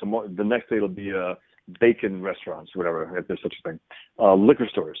dresses. Tomorrow, the next day it'll be bacon restaurants, whatever, if there's such a thing. Liquor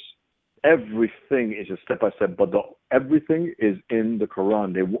stores. Everything is just step by step, but everything is in the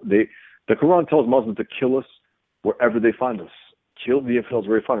Quran. The Quran tells Muslims to kill us wherever they find us. Kill the infidels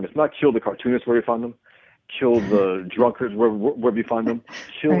where you find them. It's not kill the cartoonists where you find them. Kill the drunkards wherever you find them.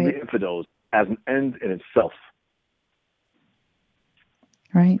 Kill the infidels as an end in itself.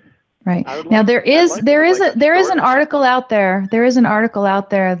 Right. Now there is an article out there. There is an article out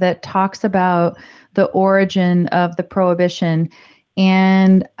there that talks about the origin of the prohibition.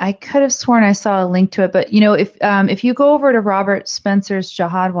 And I could have sworn I saw a link to it, but if you go over to Robert Spencer's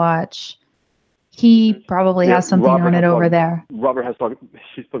Jihad Watch, he probably has something on it over there. Robert has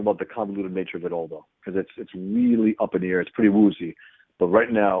he's talking about the convoluted nature of it all, though, because it's really up in the air. It's pretty woozy. But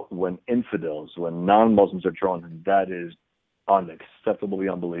right now, when non-Muslims are drawn in, that is unacceptable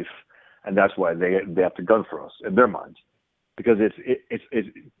beyond belief, and that's why they have to gun for us in their minds. Because it's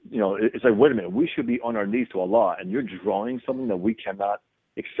like, wait a minute, we should be on our knees to Allah, and you're drawing something that we cannot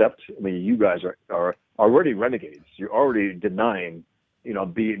accept. I mean, you guys are already renegades. You're already denying,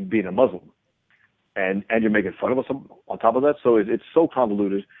 being a Muslim, and you're making fun of us on top of that. So it's so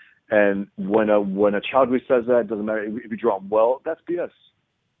convoluted, And when a Chowdhury says that, it doesn't matter if you draw him well, that's BS.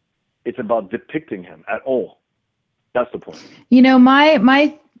 It's about depicting him at all. That's the point. You know,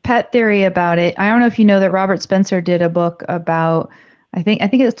 my pet theory about it, I don't know if you know that Robert Spencer did a book about, I think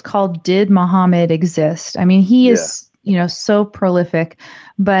it's called Did Muhammad Exist? I mean, he is, you know, so prolific,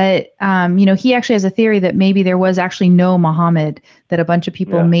 but, you know, he actually has a theory that maybe there was actually no Muhammad, that a bunch of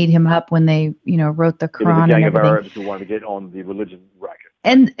people made him up when they, you know, wrote the Quran. It was a gang and of everything. Arabs who wanted to get on the religion racket.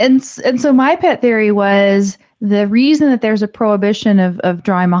 And so my pet theory was the reason that there's a prohibition of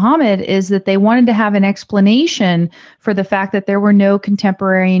drawing Muhammad is that they wanted to have an explanation for the fact that there were no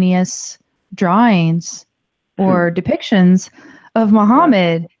contemporaneous drawings or depictions of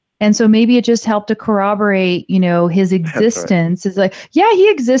Muhammad. And so maybe it just helped to corroborate, you know, his existence. It's like, yeah, he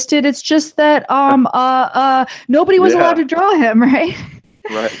existed. It's just that nobody was allowed to draw him, right?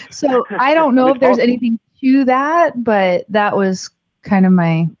 Right. So I don't know if there's anything to that, but that was kind of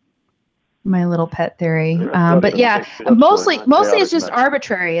my little pet theory. But yeah, mostly it's just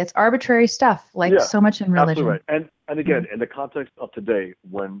arbitrary. It's arbitrary stuff, like so much in religion. Absolutely right. And again, in the context of today,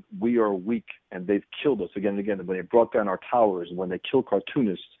 when we are weak and they've killed us again and again, when they brought down our towers, when they kill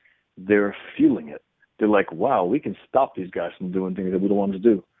cartoonists, they're feeling it. They're like, wow, we can stop these guys from doing things that we don't want them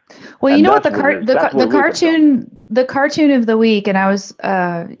to do. Well, you know what, the cartoon of the week, and I was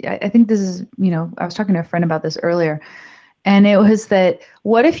I think this is, you know, I was talking to a friend about this earlier, and it was that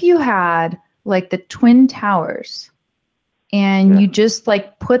what if you had like the Twin Towers and you just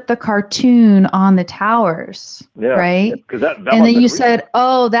like put the cartoon on the towers, right? That and then you said,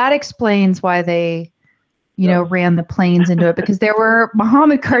 oh, that explains why they, you know, ran the planes into it, because there were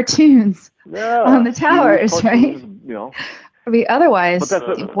Muhammad cartoons on the towers, right? You know. I mean, otherwise,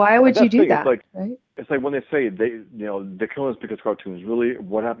 why would you do that? It's like when they say they're killing us because cartoons. Really,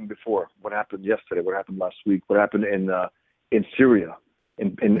 what happened before? What happened yesterday? What happened last week? What happened in Syria,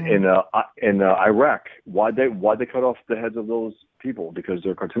 in Iraq? Why they cut off the heads of those people? Because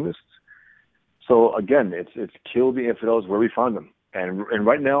they're cartoonists. So again, it's kill the infidels where we find them. And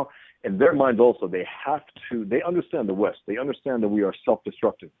right now, in their mind also, they understand the West. They understand that we are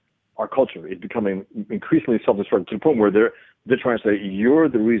self-destructive. Our culture is becoming increasingly self-destructive to the point where they're trying to say, you're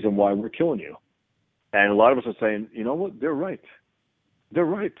the reason why we're killing you. And a lot of us are saying, you know what, they're right. They're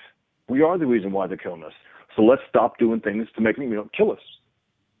right. We are the reason why they're killing us. So let's stop doing things to make them, kill us.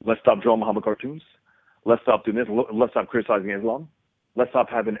 Let's stop drawing Muhammad cartoons. Let's stop doing this. Let's stop criticizing Islam. Let's stop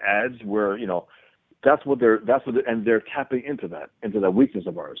having ads where, and they're tapping into that weakness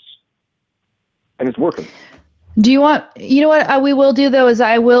of ours. And it's working. Do you want, what we will do though, is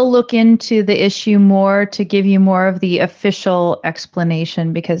I will look into the issue more to give you more of the official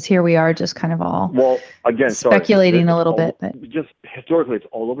explanation, because here we are just kind of all speculating a little bit. But just historically, it's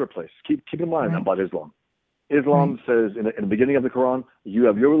all over the place. Keep in mind about Islam. Islam says in the beginning of the Quran, you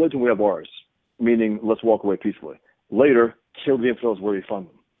have your religion, we have ours, meaning let's walk away peacefully. Later, kill the infidels where you find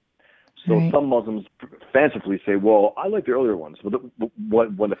them. So some Muslims fancifully say, well, I like the earlier ones. But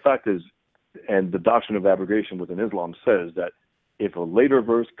when the fact is, and the doctrine of abrogation within Islam says that if a later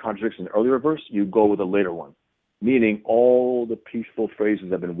verse contradicts an earlier verse, you go with a later one, meaning all the peaceful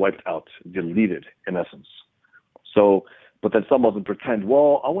phrases have been wiped out, deleted in essence. So, but then some Muslims pretend,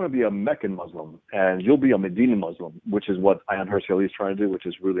 well, I want to be a Meccan Muslim and you'll be a Medina Muslim, which is what Ayaan Hirsi Ali is trying to do, which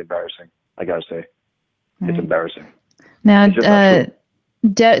is really embarrassing. I got to say, it's embarrassing. Now,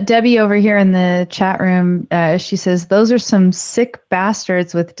 Debbie over here in the chat room, she says, those are some sick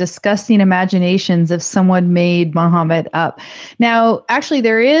bastards with disgusting imaginations if someone made Muhammad up. Now, actually,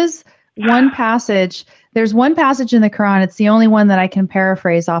 there is one passage. There's one passage in the Quran. It's the only one that I can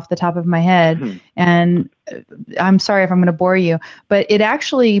paraphrase off the top of my head. And I'm sorry if I'm going to bore you, but it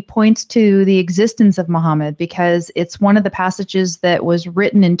actually points to the existence of Muhammad, because it's one of the passages that was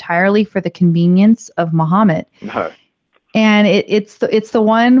written entirely for the convenience of Muhammad. And it's the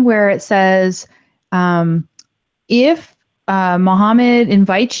one where it says, if Muhammad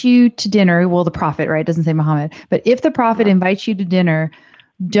invites you to dinner, well, the prophet, right? It doesn't say Muhammad, but if the prophet invites you to dinner,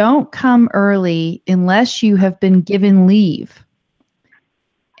 don't come early unless you have been given leave.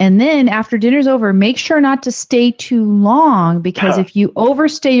 And then after dinner's over, make sure not to stay too long, because if you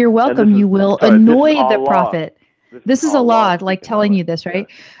overstay your welcome, you will annoy the prophet. This is Allah, like telling you this, right?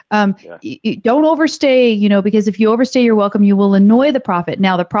 Don't overstay, because if you overstay your welcome, you will annoy the prophet.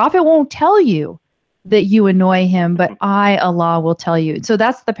 Now, the prophet won't tell you that you annoy him, but I, Allah, will tell you. So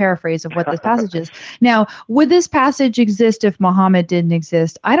that's the paraphrase of what this passage is. Now, would this passage exist if Muhammad didn't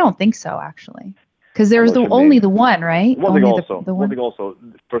exist? I don't think so, actually. Because there's only the one, right? One thing also,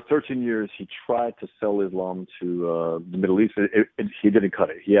 for 13 years, he tried to sell Islam to the Middle East. He didn't cut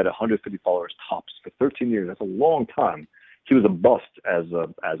it. He had 150 followers tops for 13 years. That's a long time. he was a bust as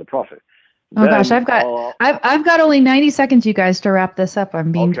a prophet. Oh gosh, I've got only 90 seconds, you guys, to wrap this up.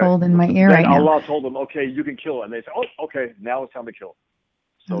 I'm being told in my ear right now. Allah told him, okay, you can kill it. And they said, oh, okay, now it's time to kill it.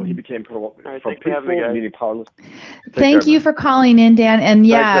 So he became from peaceful, meaning powerless. Thank you for calling in, Dan. And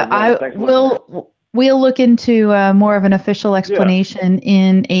yeah, we'll look into more of an official explanation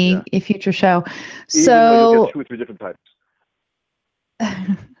in a future show. Even though you'll get 2 or 3 different types.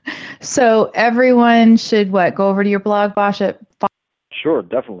 So everyone should go over to your blog, Bosch, at Sure,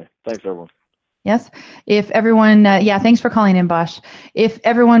 definitely. Thanks, everyone. Yes. If everyone, thanks for calling in, Bosch. If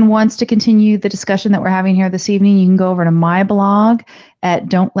everyone wants to continue the discussion that we're having here this evening, you can go over to my blog at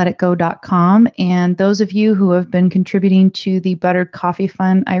don'tletitgo.com. And those of you who have been contributing to the Buttered Coffee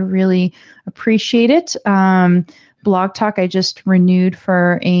Fund, I really appreciate it. Blog Talk, I just renewed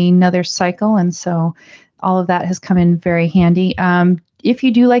for another cycle. And so all of that has come in very handy. If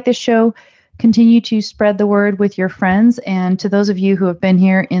you do like this show, continue to spread the word with your friends. And to those of you who have been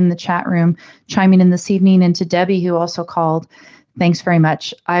here in the chat room chiming in this evening, and to Debbie, who also called, thanks very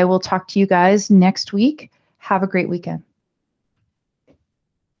much. I will talk to you guys next week. Have a great weekend.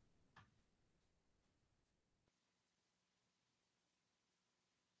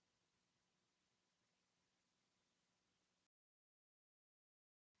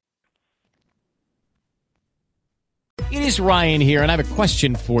 It is Ryan here, and I have a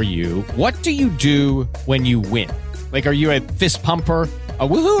question for you. What do you do when you win? Like, are you a fist pumper, a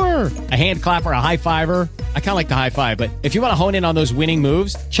woohooer, a hand clapper, a high fiver? I kind of like the high five, but if you want to hone in on those winning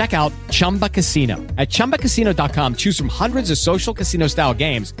moves, check out Chumba Casino. At ChumbaCasino.com, choose from hundreds of social casino-style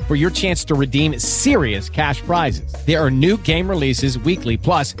games for your chance to redeem serious cash prizes. There are new game releases weekly,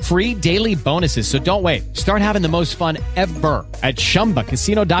 plus free daily bonuses, so don't wait. Start having the most fun ever at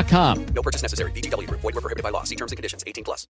ChumbaCasino.com. No purchase necessary. DLIGU. Void where prohibited by law. See terms and conditions. 18+.